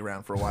is going to be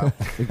around for a while.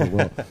 I think it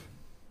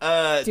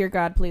will. Dear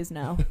God, please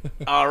no.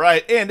 All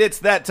right, and it's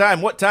that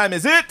time. What time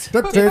is it?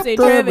 Tipsy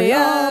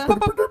trivia.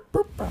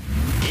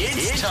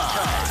 It's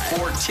time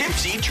for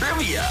Tipsy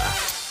Trivia.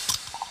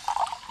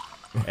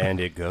 And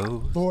it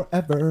goes.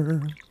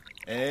 Forever.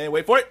 And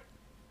wait for it.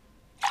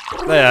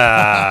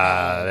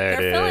 Ah, there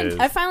They're it filling. is.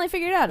 I finally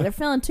figured it out. They're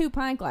filling 2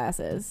 pint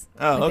glasses.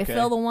 Oh, Like, okay. They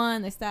fill the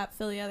one, they stop,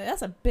 fill the other.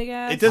 That's a big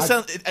ass. It does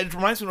sound. It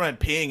reminds me when I'm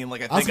peeing and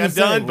like I was think I'm gonna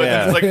say, done, but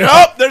yeah. then it's like,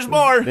 nope, there's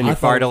more. Then you I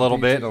fart thought a little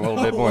it was bit, and a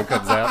little bit more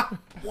comes out.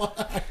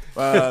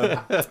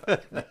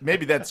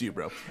 Maybe that's you,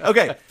 bro.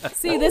 Okay,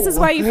 See, this is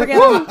why you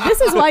forget.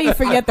 This is why you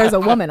forget there's a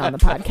woman on the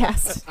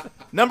podcast.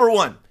 number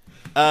 1.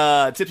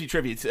 Tipsy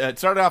trivia. It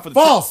started off with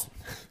False.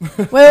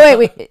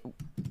 Wait.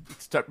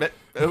 Start, Do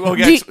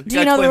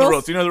you know the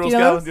rules? Do you know the rules, Do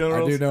you know Calvin? those? Do you know the I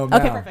rules? do know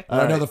Okay, now. perfect.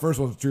 I know the first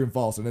one's true and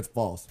false, and it's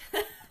false.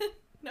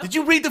 Did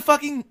you read the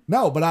fucking?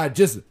 No, but I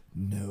just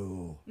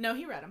no. No,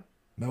 he read them.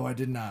 No, I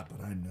did not,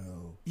 but I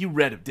know. You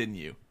read it, didn't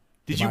you?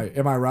 Did you?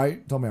 Am I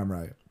right? Tell me I'm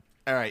right.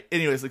 All right.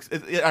 Anyways, all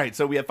right.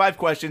 So we have 5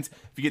 questions.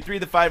 If you get 3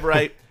 of the 5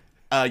 right,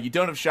 you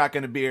don't have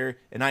shotgun a beer,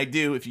 and I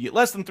do. If you get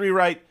less than 3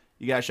 right,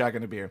 you got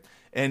shotgun a beer.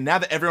 And now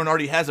that everyone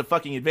already has a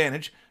fucking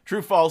advantage,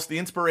 true, false. The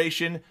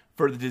inspiration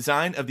for the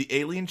design of the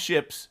alien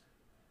ships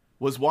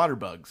was water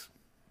bugs.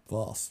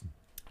 False.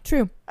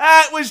 True.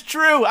 That was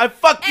true. I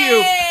fucked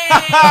you.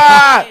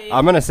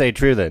 I'm gonna say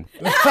true then.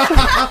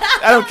 I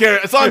don't care.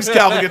 As long as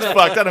Calvin gets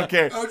fucked, I don't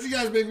care. Oh, you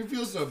guys make me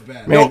feel so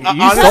bad. Man, No,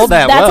 you honestly, sold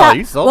that That's well. how-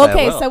 You sold that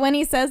okay, well. so when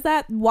he says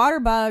that, water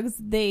bugs,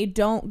 they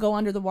don't go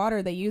under the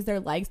water. They use their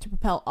legs to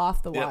propel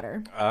off the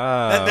water.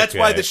 Ah, That's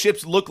why okay. the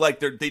ships look like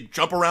they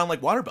jump around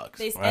like water bugs.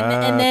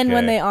 And then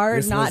when Okay. they are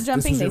This not was,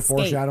 jumping, this they was your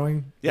skate.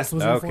 foreshadowing. Yeah. This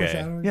was your Okay.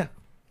 foreshadowing. Yeah.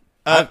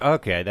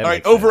 Okay, that All right.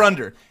 makes Over sense.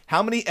 under.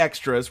 How many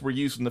extras were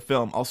used in the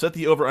film? I'll set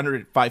the over under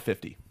at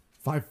 550.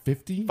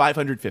 550.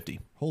 550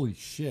 Holy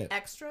shit.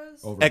 Extras?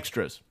 Over.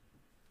 extras.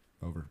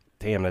 Over.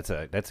 Damn, that's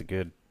a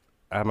good.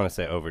 I'm gonna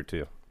say over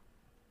too.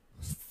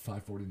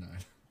 549.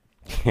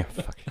 Yeah,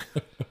 fuck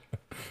it.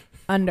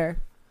 Under.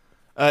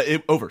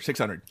 Over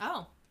 600.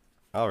 Oh.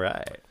 All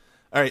right.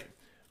 All right.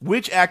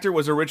 Which actor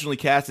was originally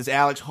cast as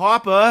Alex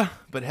Hopper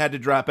but had to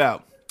drop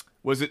out?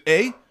 Was it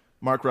A,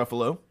 Mark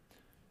Ruffalo,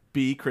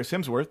 B, Chris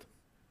Hemsworth,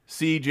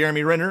 C,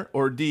 Jeremy Renner,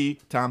 or D,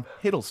 Tom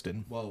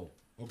Hiddleston? Whoa.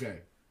 Okay.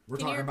 We're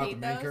Can you talking about the repeat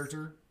main those?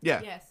 character?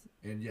 Yeah. Yes.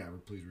 And yeah,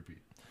 please repeat.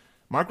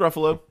 Mark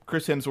Ruffalo,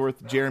 Chris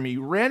Hemsworth, Jeremy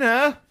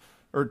Renner,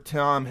 or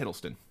Tom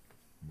Hiddleston?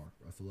 Mark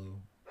Ruffalo.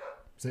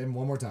 Say him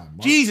one more time.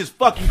 Mark. Jesus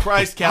fucking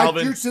Christ,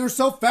 Calvin. They're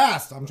so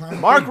fast. I'm trying to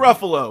Mark think.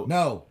 Ruffalo,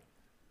 No.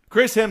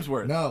 Chris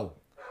Hemsworth, No.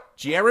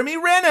 Jeremy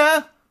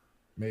Renner,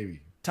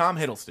 Maybe. Tom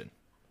Hiddleston.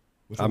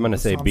 Which I'm one gonna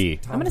was say Tom's- B.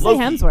 Tom's- I'm gonna say Loki.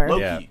 Hemsworth.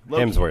 Loki. Yeah,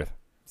 Loki. Hemsworth.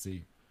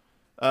 C.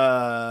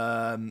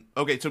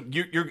 Okay, so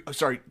you're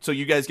sorry. So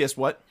you guys guessed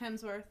what?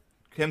 Hemsworth.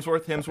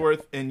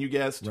 Hemsworth, and you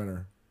guessed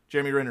Renner.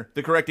 Jeremy Renner.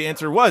 The correct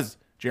answer was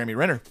Jeremy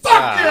Renner.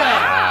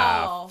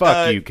 Wow.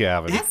 Fuck you,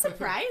 Calvin. That's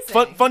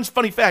surprising.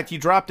 Funny fact. He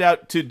dropped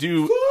out to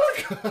do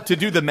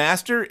the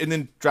Master, and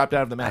then dropped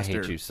out of the I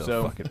Master. hate you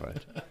so fucking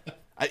much.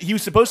 He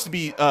was supposed to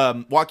be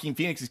Joaquin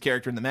Phoenix's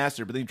character in the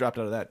Master, but then he dropped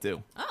out of that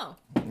too. Oh.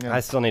 I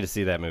still need to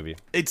see that movie.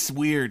 It's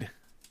weird.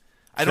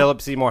 I don't.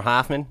 Philip Seymour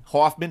Hoffman.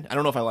 Hoffman. I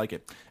don't know if I like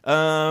it.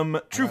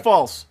 True,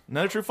 false.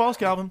 Another true, false,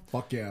 Calvin.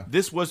 Fuck yeah.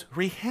 This was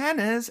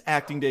Rihanna's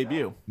acting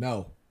debut.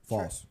 No.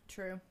 False.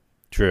 True.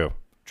 True.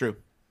 True.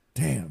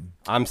 Damn.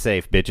 I'm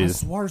safe, I bitches.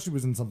 swore she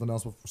was in something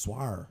else before.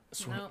 Swar.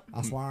 No.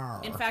 I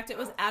swore. In fact, it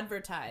was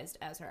advertised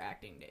as her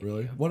acting debut.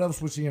 Really? What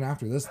else was she in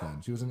after this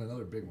then? She was in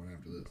another big one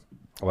after this.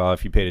 Well,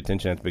 if you paid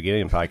attention at the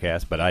beginning of the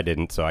podcast, but I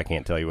didn't, so I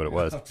can't tell you what it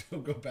was. I'll have to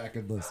go back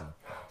and listen.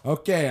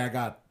 Okay, I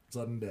got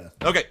sudden death.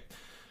 Okay.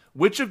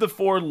 Which of the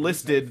 4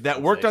 listed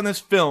that worked on this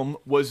film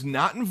was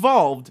not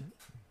involved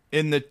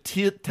in the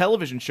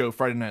television show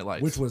Friday Night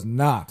Lights? Which was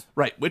not.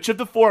 Right. Which of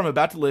the 4 I'm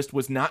about to list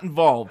was not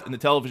involved in the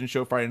television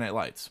show Friday Night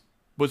Lights?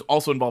 Was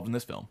also involved in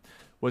this film.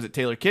 Was it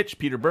Taylor Kitsch,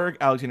 Peter Berg,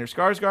 Alexander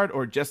Skarsgård,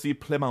 or Jesse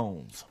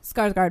Plemons?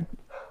 Skarsgård.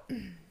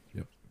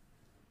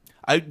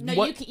 No,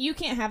 What? you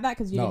can't have that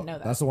because you No, didn't know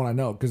that. that's the one I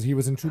know because he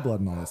was in True Blood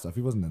and all that stuff.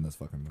 He wasn't in this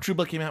fucking movie. True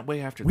Blood came out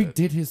way after We that.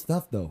 did his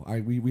stuff though.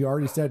 We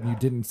already said and you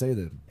didn't say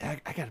that.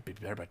 I gotta be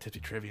better about tipsy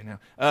trivia now.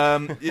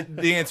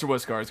 The answer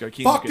was Skarsgård.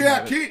 Keenan's Fuck gonna yeah,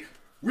 have it. Keith!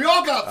 We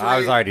all got 3. I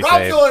was already Rob's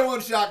saved. the only one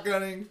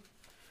shotgunning.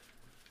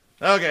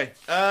 Okay,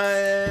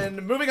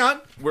 and moving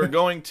on, we're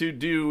going to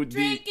do the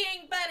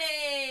Drinking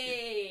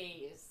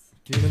buddies.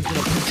 Keenan's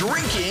gonna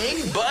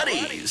Drinking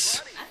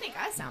buddies. I think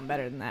I sound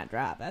better than that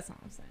drop. That's all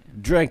I'm saying.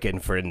 Drinking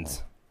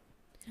friends.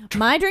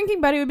 My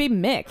drinking buddy would be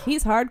Mick.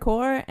 He's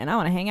hardcore, and I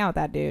want to hang out with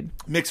that dude.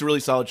 Mick's a really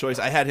solid choice.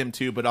 I had him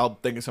too, but I'll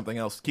think of something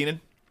else.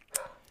 Keenan?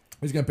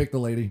 He's gonna pick the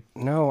lady.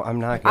 No,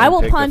 I'm not gonna I will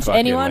pick the punch fucking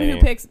anyone lady.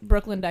 who picks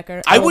Brooklyn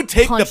Decker. I will would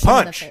take the him in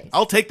punch. face.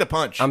 I'll take the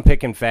punch. I'm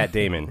picking Fat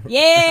Damon.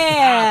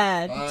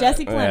 Yeah,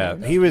 Jesse Yeah,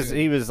 Plemons.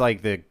 he was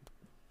like the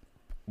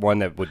one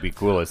that would be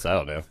coolest. I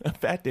don't know.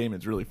 Fat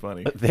Damon's really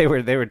funny. They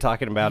were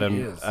talking about He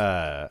him.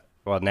 is.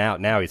 Well,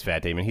 now he's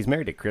Fat Damon. He's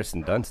married to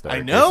Kristen Dunst. I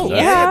know. Kristen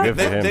Dunst. Yeah. Good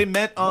for him. They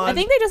met on. I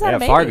think they just had Yeah, a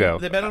baby. Fargo.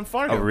 They met on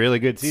Fargo. A really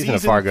good season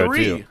of Fargo,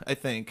 3, too. I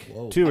think.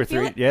 Whoa. 2 or I feel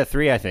 3. like- Yeah,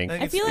 3. I think. I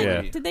I feel like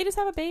Yeah. did they just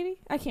have a baby?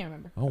 I can't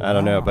remember. Oh, I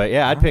don't know, wow. but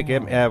yeah, I'd pick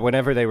him.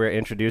 Whenever they were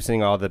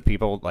introducing all the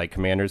people, like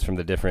commanders from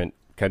the different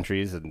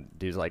countries, and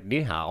dudes like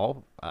 "Ni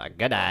hao,"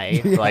 "Good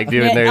day," like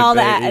doing Yeah, their all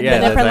that, the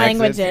those different accents.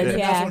 languages, And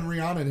yeah. that's when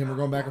Rihanna and him were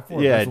going back and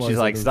forth. Yeah, That's and why she's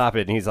I like, said "Stop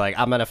it," and he's like,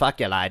 "I'm gonna fuck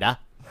you, Lida."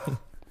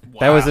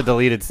 That was a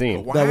deleted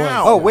scene. Wow. That was.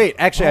 Oh wait,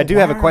 actually, I do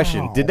have a wow.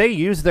 question. Did they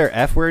use their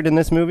F word in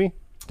this movie?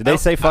 Did they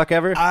say "fuck"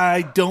 ever?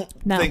 I don't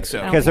No. think so.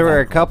 I don't Because there were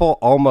a couple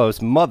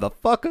almost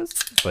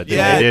motherfuckers, but then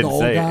Yeah. they The didn't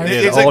old say guy? it. Yeah,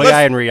 It's the like, old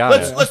guy and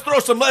Rihanna. Let's throw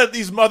some lead at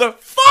these mother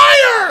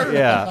fire.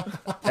 Yeah,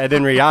 and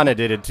then Rihanna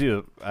did it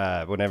too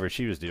whenever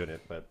she was doing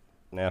it. But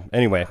yeah,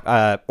 anyway,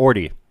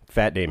 Orty,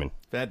 Fat Damon,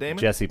 Fat Damon.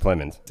 Jesse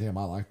Plemons. Damn,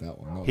 I like that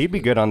one. That was He'd be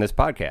good on this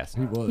podcast.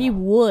 He would. He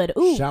would.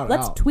 Ooh, Shout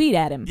let's out. tweet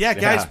at him. Yeah,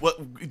 guys.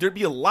 There'd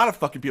be a lot of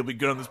fucking people be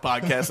good on this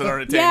podcast that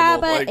aren't attainable. Yeah,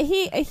 but Like,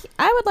 he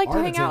I would like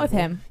to hang out with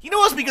Unattainable. him. you know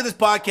what's be good on this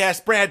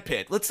podcast? Brad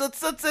Pitt. Let's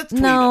tweet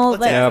No, him.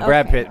 Let's let's- ask No, him.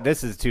 Brad okay. Pitt.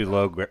 This is too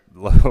low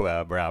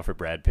brow for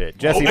Brad Pitt.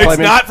 Jesse It's Plemons.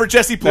 not for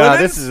Jesse No, Plemons.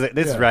 this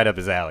is Yeah. right up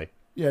his alley.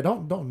 Yeah,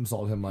 don't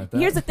insult him like that.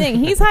 Here's the thing: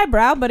 he's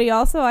highbrow, but he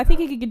also I think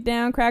he could get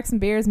down, crack some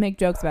beers, make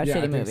jokes about Yeah,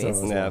 I shitty think so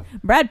movies. as No. well.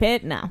 Brad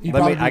Pitt, no. He'd Let me-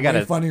 probably be I gotta-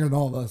 way funnier than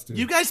all of us, dude.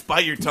 You guys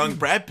bite your tongue.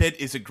 Brad Pitt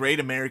is a great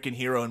American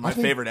hero and my I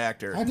think- favorite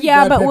actor. I think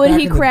Yeah, Brad but Pitt would back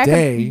he in the crack?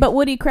 day- But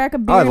would he crack a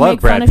beer I and love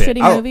make fun Brad of Pitt.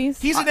 shitty Oh,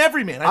 movies? He's an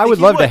everyman. I think would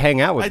he love to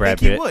hang out with I Brad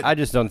think he Pitt. would. I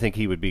just don't think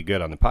he would be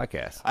good on the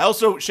podcast. I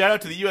also shout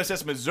out to the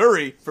USS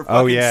Missouri for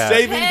Oh, fucking yeah.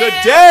 saving the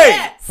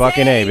day.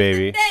 Fucking A,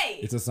 baby.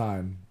 It's a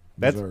sign.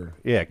 That's Missouri.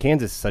 yeah.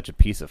 Kansas is such a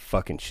piece of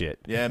fucking shit.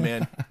 Yeah,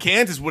 man.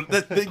 Kansas would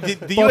the Fuck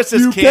USS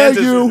you,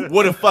 Kansas KU.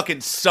 would have fucking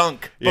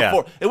sunk Yeah.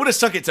 before. It would have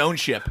sunk its own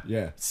ship.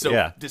 Yeah. So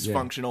Yeah.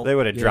 dysfunctional. They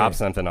would have Yeah. dropped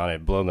something on it,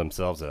 and blown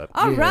themselves up.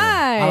 All Yeah.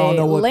 right, I don't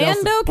know what else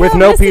to- Lando With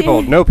no Calrissian.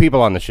 people, no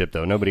people on the ship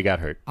though. Nobody got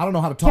hurt. I don't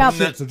know how to talk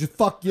Calvin. shit, so just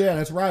fuck yeah,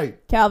 that's right.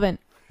 Calvin,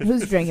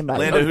 who's drinking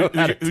buddy?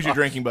 Lando, who's your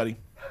drinking buddy?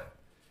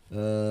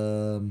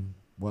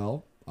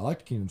 Well, I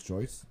liked Keenan's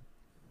choice.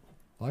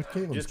 I liked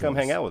Caitlin's Just come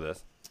choice. hang out with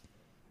us.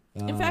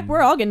 In fact,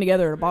 we're all getting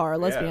together at a bar.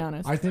 Let's be Yeah.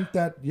 honest. I think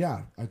that,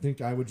 yeah, I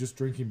think I would just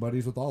drinking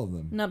buddies with all of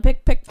them. No,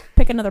 pick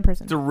another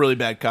person. It's a really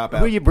bad cop Who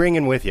out. are you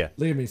bringing with you?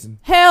 Liam Neeson.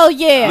 Hell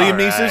yeah! Liam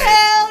Neeson.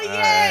 Hell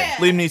yeah!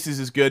 Liam Neeson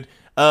is good.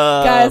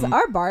 Guys,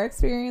 our bar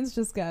experience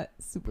just got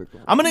super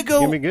cool. I'm gonna go.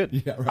 Gonna be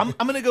good. Yeah, right.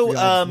 I'm gonna go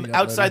Yeah, we got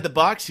outside later. the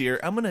box here.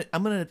 I'm gonna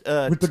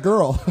With the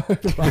girl.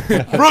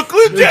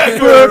 Brooklyn Decker.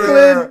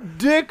 Brooklyn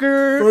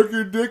Dicker.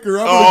 Fucking dicker.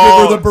 I'm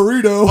gonna give her the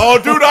burrito. Oh,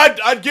 dude,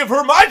 I'd give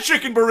her my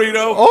chicken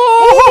burrito.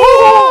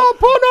 Oh,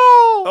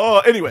 Pono.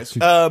 Oh,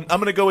 anyways, I'm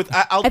gonna go with.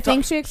 I'll I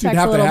think she She'd expects a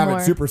have to little have more.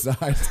 it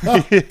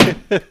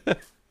supersized.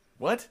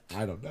 what?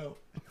 I don't know.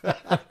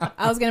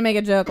 I was gonna make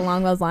a joke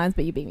along those lines,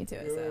 but you beat me to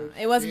it, so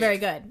it wasn't very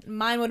good.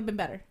 Mine would have been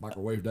better.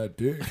 Microwave that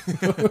dick.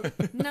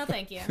 No,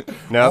 thank you.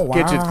 No, Oh,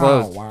 kitchen's wow,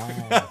 closed.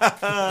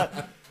 Wow.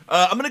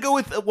 I'm gonna go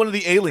with one of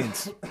the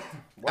aliens.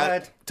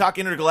 What? Talk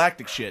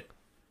intergalactic shit.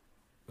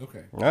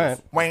 Okay. All right.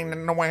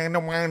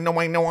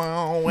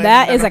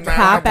 That is a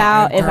cop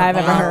out if I've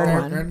ever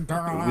heard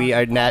one. We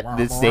are not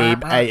the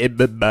same. I am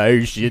a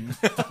Martian.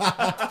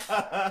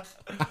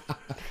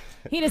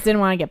 He just didn't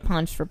want to get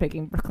punched for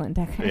picking Brooklyn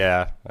Decker.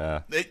 Yeah.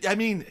 I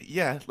mean,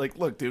 yeah, like,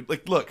 look, dude,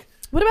 like, look.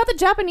 What about the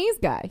Japanese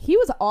guy? He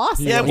was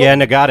awesome. Yeah, Yeah,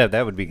 Nagata.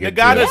 That would be good.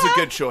 Nagata's too. a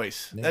good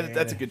choice.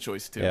 That's a good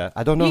choice too. Yeah,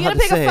 I don't know You how gonna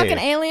to pick say. a fucking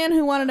alien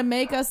who wanted to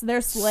make us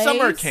their slaves?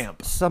 Summer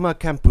camp. Summer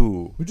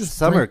campu. just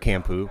Summer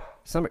campu.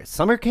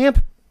 Summer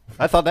camp.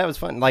 I thought that was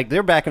fun. Like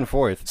they're back and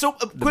forth. So,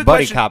 the quick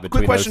buddy question, cop between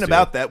quick question those two.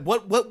 about that.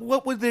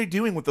 What were they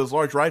doing with those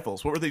large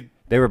rifles? What were they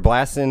They were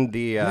blasting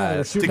the they were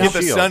to shooting get out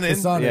the shield. sun in?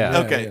 The sun in, Yeah.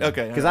 Okay, yeah.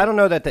 okay. Because I don't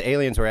know that the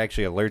aliens were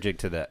actually allergic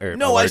to the or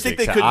No, I allergic think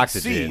they to couldn't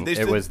oxygen. see.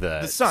 It was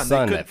the sun.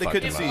 sun They that couldn't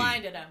fucked them see. up.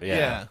 blinded them. Yeah.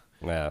 Yeah.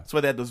 Yeah. That's why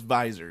they had those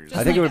visors.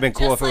 I think it would have been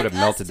cool just if it would have like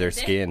melted us their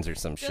today. skins or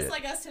some shit.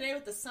 us today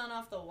with the sun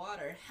off the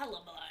water.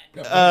 Hella blind.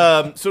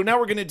 So now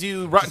we're gonna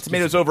do Rotten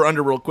Tomatoes over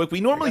under real quick.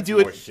 We normally do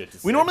more it. shit to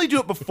We say. normally do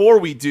it before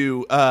we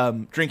do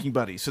Drinking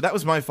Buddies. So that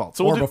was my fault.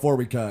 So Or we'll do, before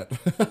we cut.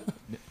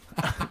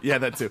 yeah,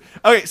 that too.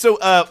 Okay, so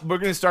we're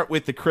gonna start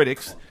with the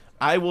critics.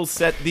 I will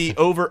set the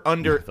over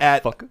under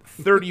at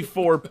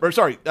 34. Or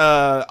sorry,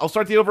 I'll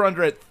start the over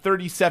under at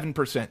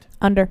 37%.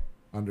 Under.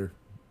 Under.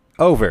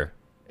 Over.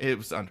 It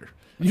was under.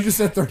 You just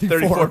said 34.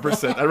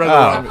 34%. I read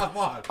that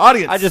wrong.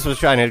 Audience. I just was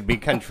trying to be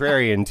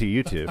contrarian to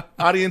you two.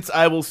 Audience,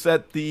 I will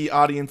set the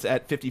audience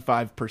at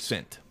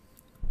 55%.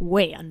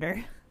 Way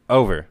under.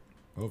 Over.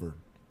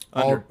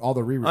 Under. All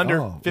the reruns. Under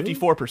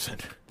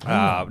 54%.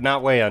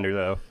 Not way under,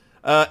 though.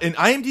 In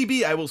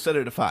IMDb, I will set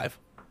it at 5.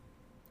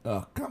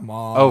 Oh, come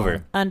on.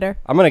 Over. Under.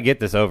 I'm going to get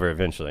this over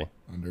eventually.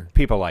 Under.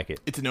 People like it.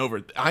 It's an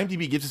over.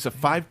 IMDb gives us a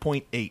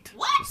 5.8.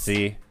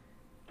 See?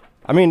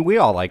 I mean, we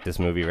all like this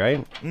movie,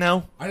 right?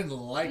 No. I didn't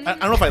like it. I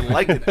don't know if I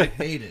liked it. I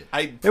hate it.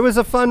 It was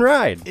a fun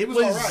ride. It was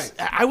all right.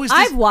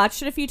 I've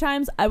watched it a few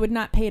times. I would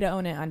not pay to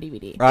own it on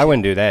DVD. I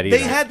wouldn't do that either.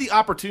 They had the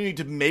opportunity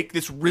to make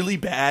this really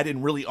bad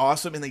and really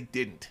awesome, and they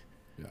didn't.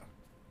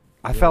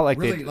 I felt like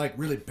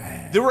really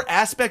bad. There were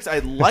aspects I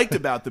liked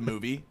about the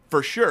movie,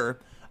 for sure.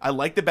 I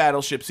liked the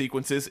battleship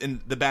sequences and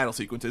the battle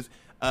sequences.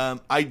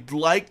 I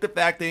liked the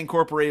fact they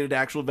incorporated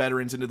actual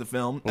veterans into the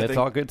film. That's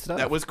all good stuff.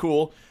 That was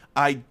cool.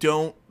 I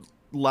don't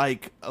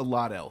like a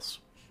lot else.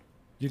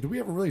 Yeah, did we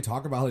ever really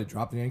talk about how they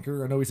dropped the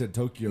anchor? I know we said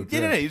Tokyo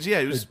Drift.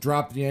 He was They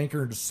dropped the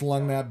anchor and just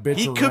slung that bitch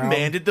He around.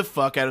 commanded the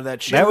fuck out of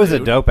that shit. That was a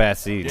dude.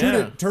 dope-ass scene.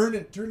 Turn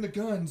the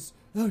guns.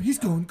 Oh, he's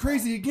going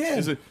crazy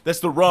again.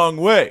 That's the wrong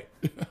way.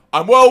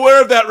 I'm well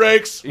aware of that,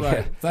 Rakes. Right.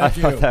 I Thank thought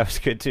you. that was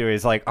good, too.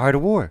 He's like, art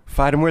of war.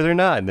 Fight them where they're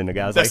not. And then the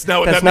guy's That's like, not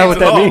what that's that not means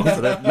what at that all.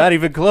 means. That's not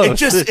even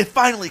close. It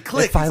finally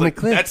clicked. It finally It's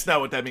like, clicked. That's not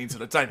what that means.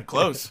 It's not even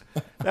close.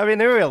 I mean,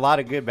 there were a lot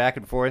of good back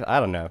and forth. I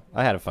don't know.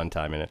 I had a fun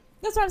time in it.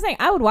 That's what I'm saying.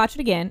 I would watch it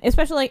again,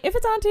 especially like, if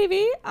it's on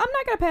TV. I'm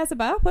not going to pass it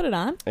by. I'll put it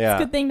on. Yeah.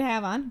 It's a good thing to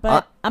have on,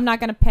 but I'm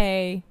not going to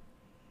pay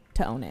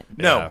to own it.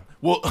 No. Yeah.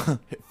 Well,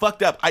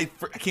 fucked up. I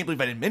can't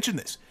believe I didn't mention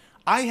this.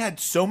 I had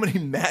so many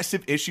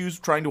massive issues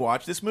trying to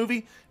watch this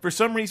movie. For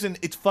some reason,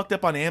 it's fucked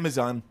up on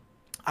Amazon.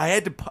 I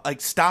had to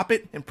stop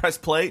it and press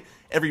play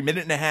every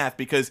minute and a half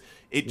because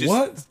it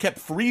just kept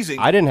freezing.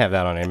 I didn't have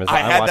that on Amazon. I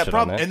had watched that it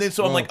problem. on And then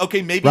so I'm like,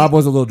 okay, maybe. Rob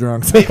was a little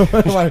drunk. So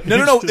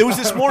No. It was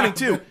this morning,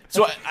 too.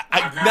 So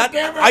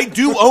I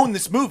do own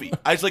this movie.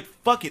 I was like,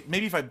 fuck it.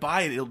 Maybe if I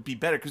buy it, it'll be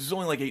better because it's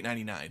only like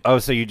 $8.99. Oh,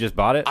 so you just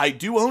bought it? I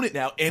do own it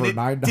now, and For it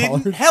 $9?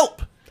 didn't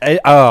help.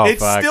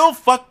 It's Still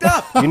fucked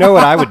up. You know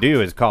what I would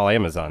do is call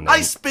Amazon. Then. I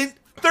spent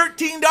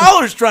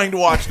 $13 trying to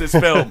watch this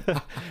film.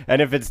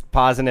 And if it's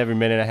pausing every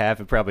minute and a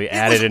half, it probably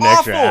added an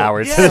awful. extra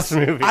hour to this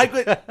movie.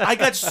 I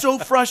got so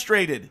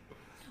frustrated.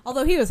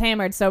 Although he was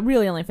hammered, so it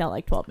really only felt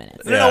like 12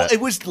 minutes. No, it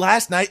was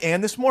last night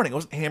and this morning. I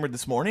wasn't hammered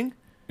this morning.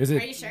 Is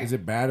it Are you sure? is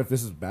it bad if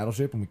this is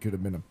Battleship and we could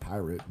have been a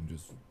pirate and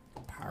just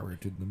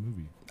pirated the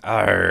movie?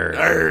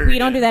 We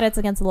don't do that. It's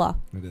against the law.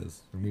 It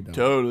is. And we don't.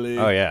 Totally.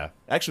 Oh, yeah.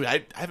 Actually,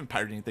 I haven't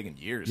pirated anything in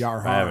years.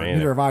 Yar I haven't har. either.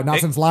 Neither have I. Not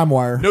Hey, since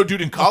LimeWire. No, dude,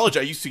 in college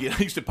I used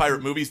to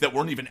pirate movies that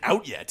weren't even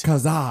out yet.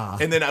 Kazaa.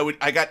 And then I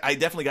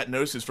definitely got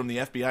notices from the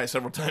FBI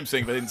several times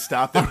saying if I didn't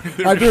stop, they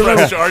were I do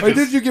remember. charges. Wait,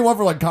 did you get one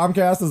for like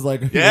Comcast? As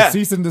like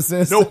cease and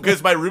desist? No,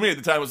 because my roommate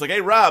at the time was like,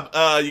 "Hey, Rob,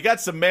 you got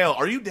some mail.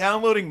 Are you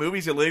downloading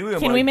movies illegally?"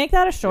 Can we make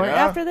that a short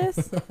yeah. after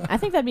this? I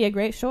think that'd be a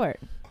great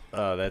short.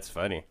 Oh, that's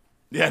funny.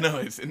 Yeah, no.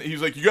 And he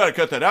was like, "You got to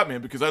cut that out,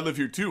 man, because I live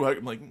here too."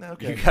 I'm like, "No,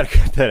 okay." You gotta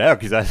cut that out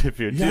because I live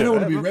here too. Yeah, I don't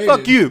want to be rated.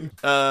 Fuck you.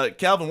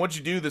 Calvin, what'd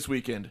you do this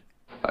weekend?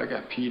 I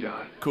got peed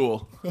on.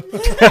 Cool.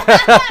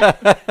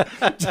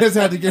 Just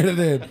had to get it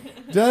in.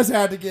 Just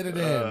had to get it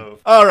in.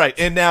 All right,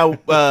 and now,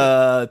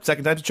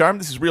 second time to charm.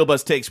 This is Real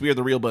Buzz Takes. We are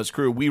the Real Buzz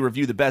crew. We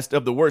review the best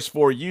of the worst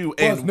for you.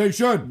 Buzz And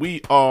Nation.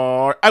 we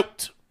are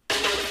out.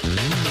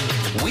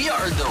 We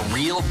are the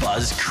Real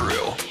Buzz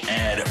crew,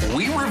 and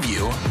we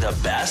review the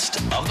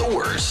best of the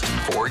worst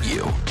for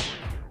you.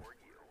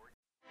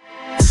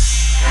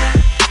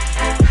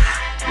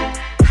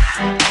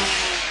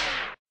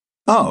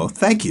 Oh,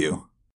 thank you.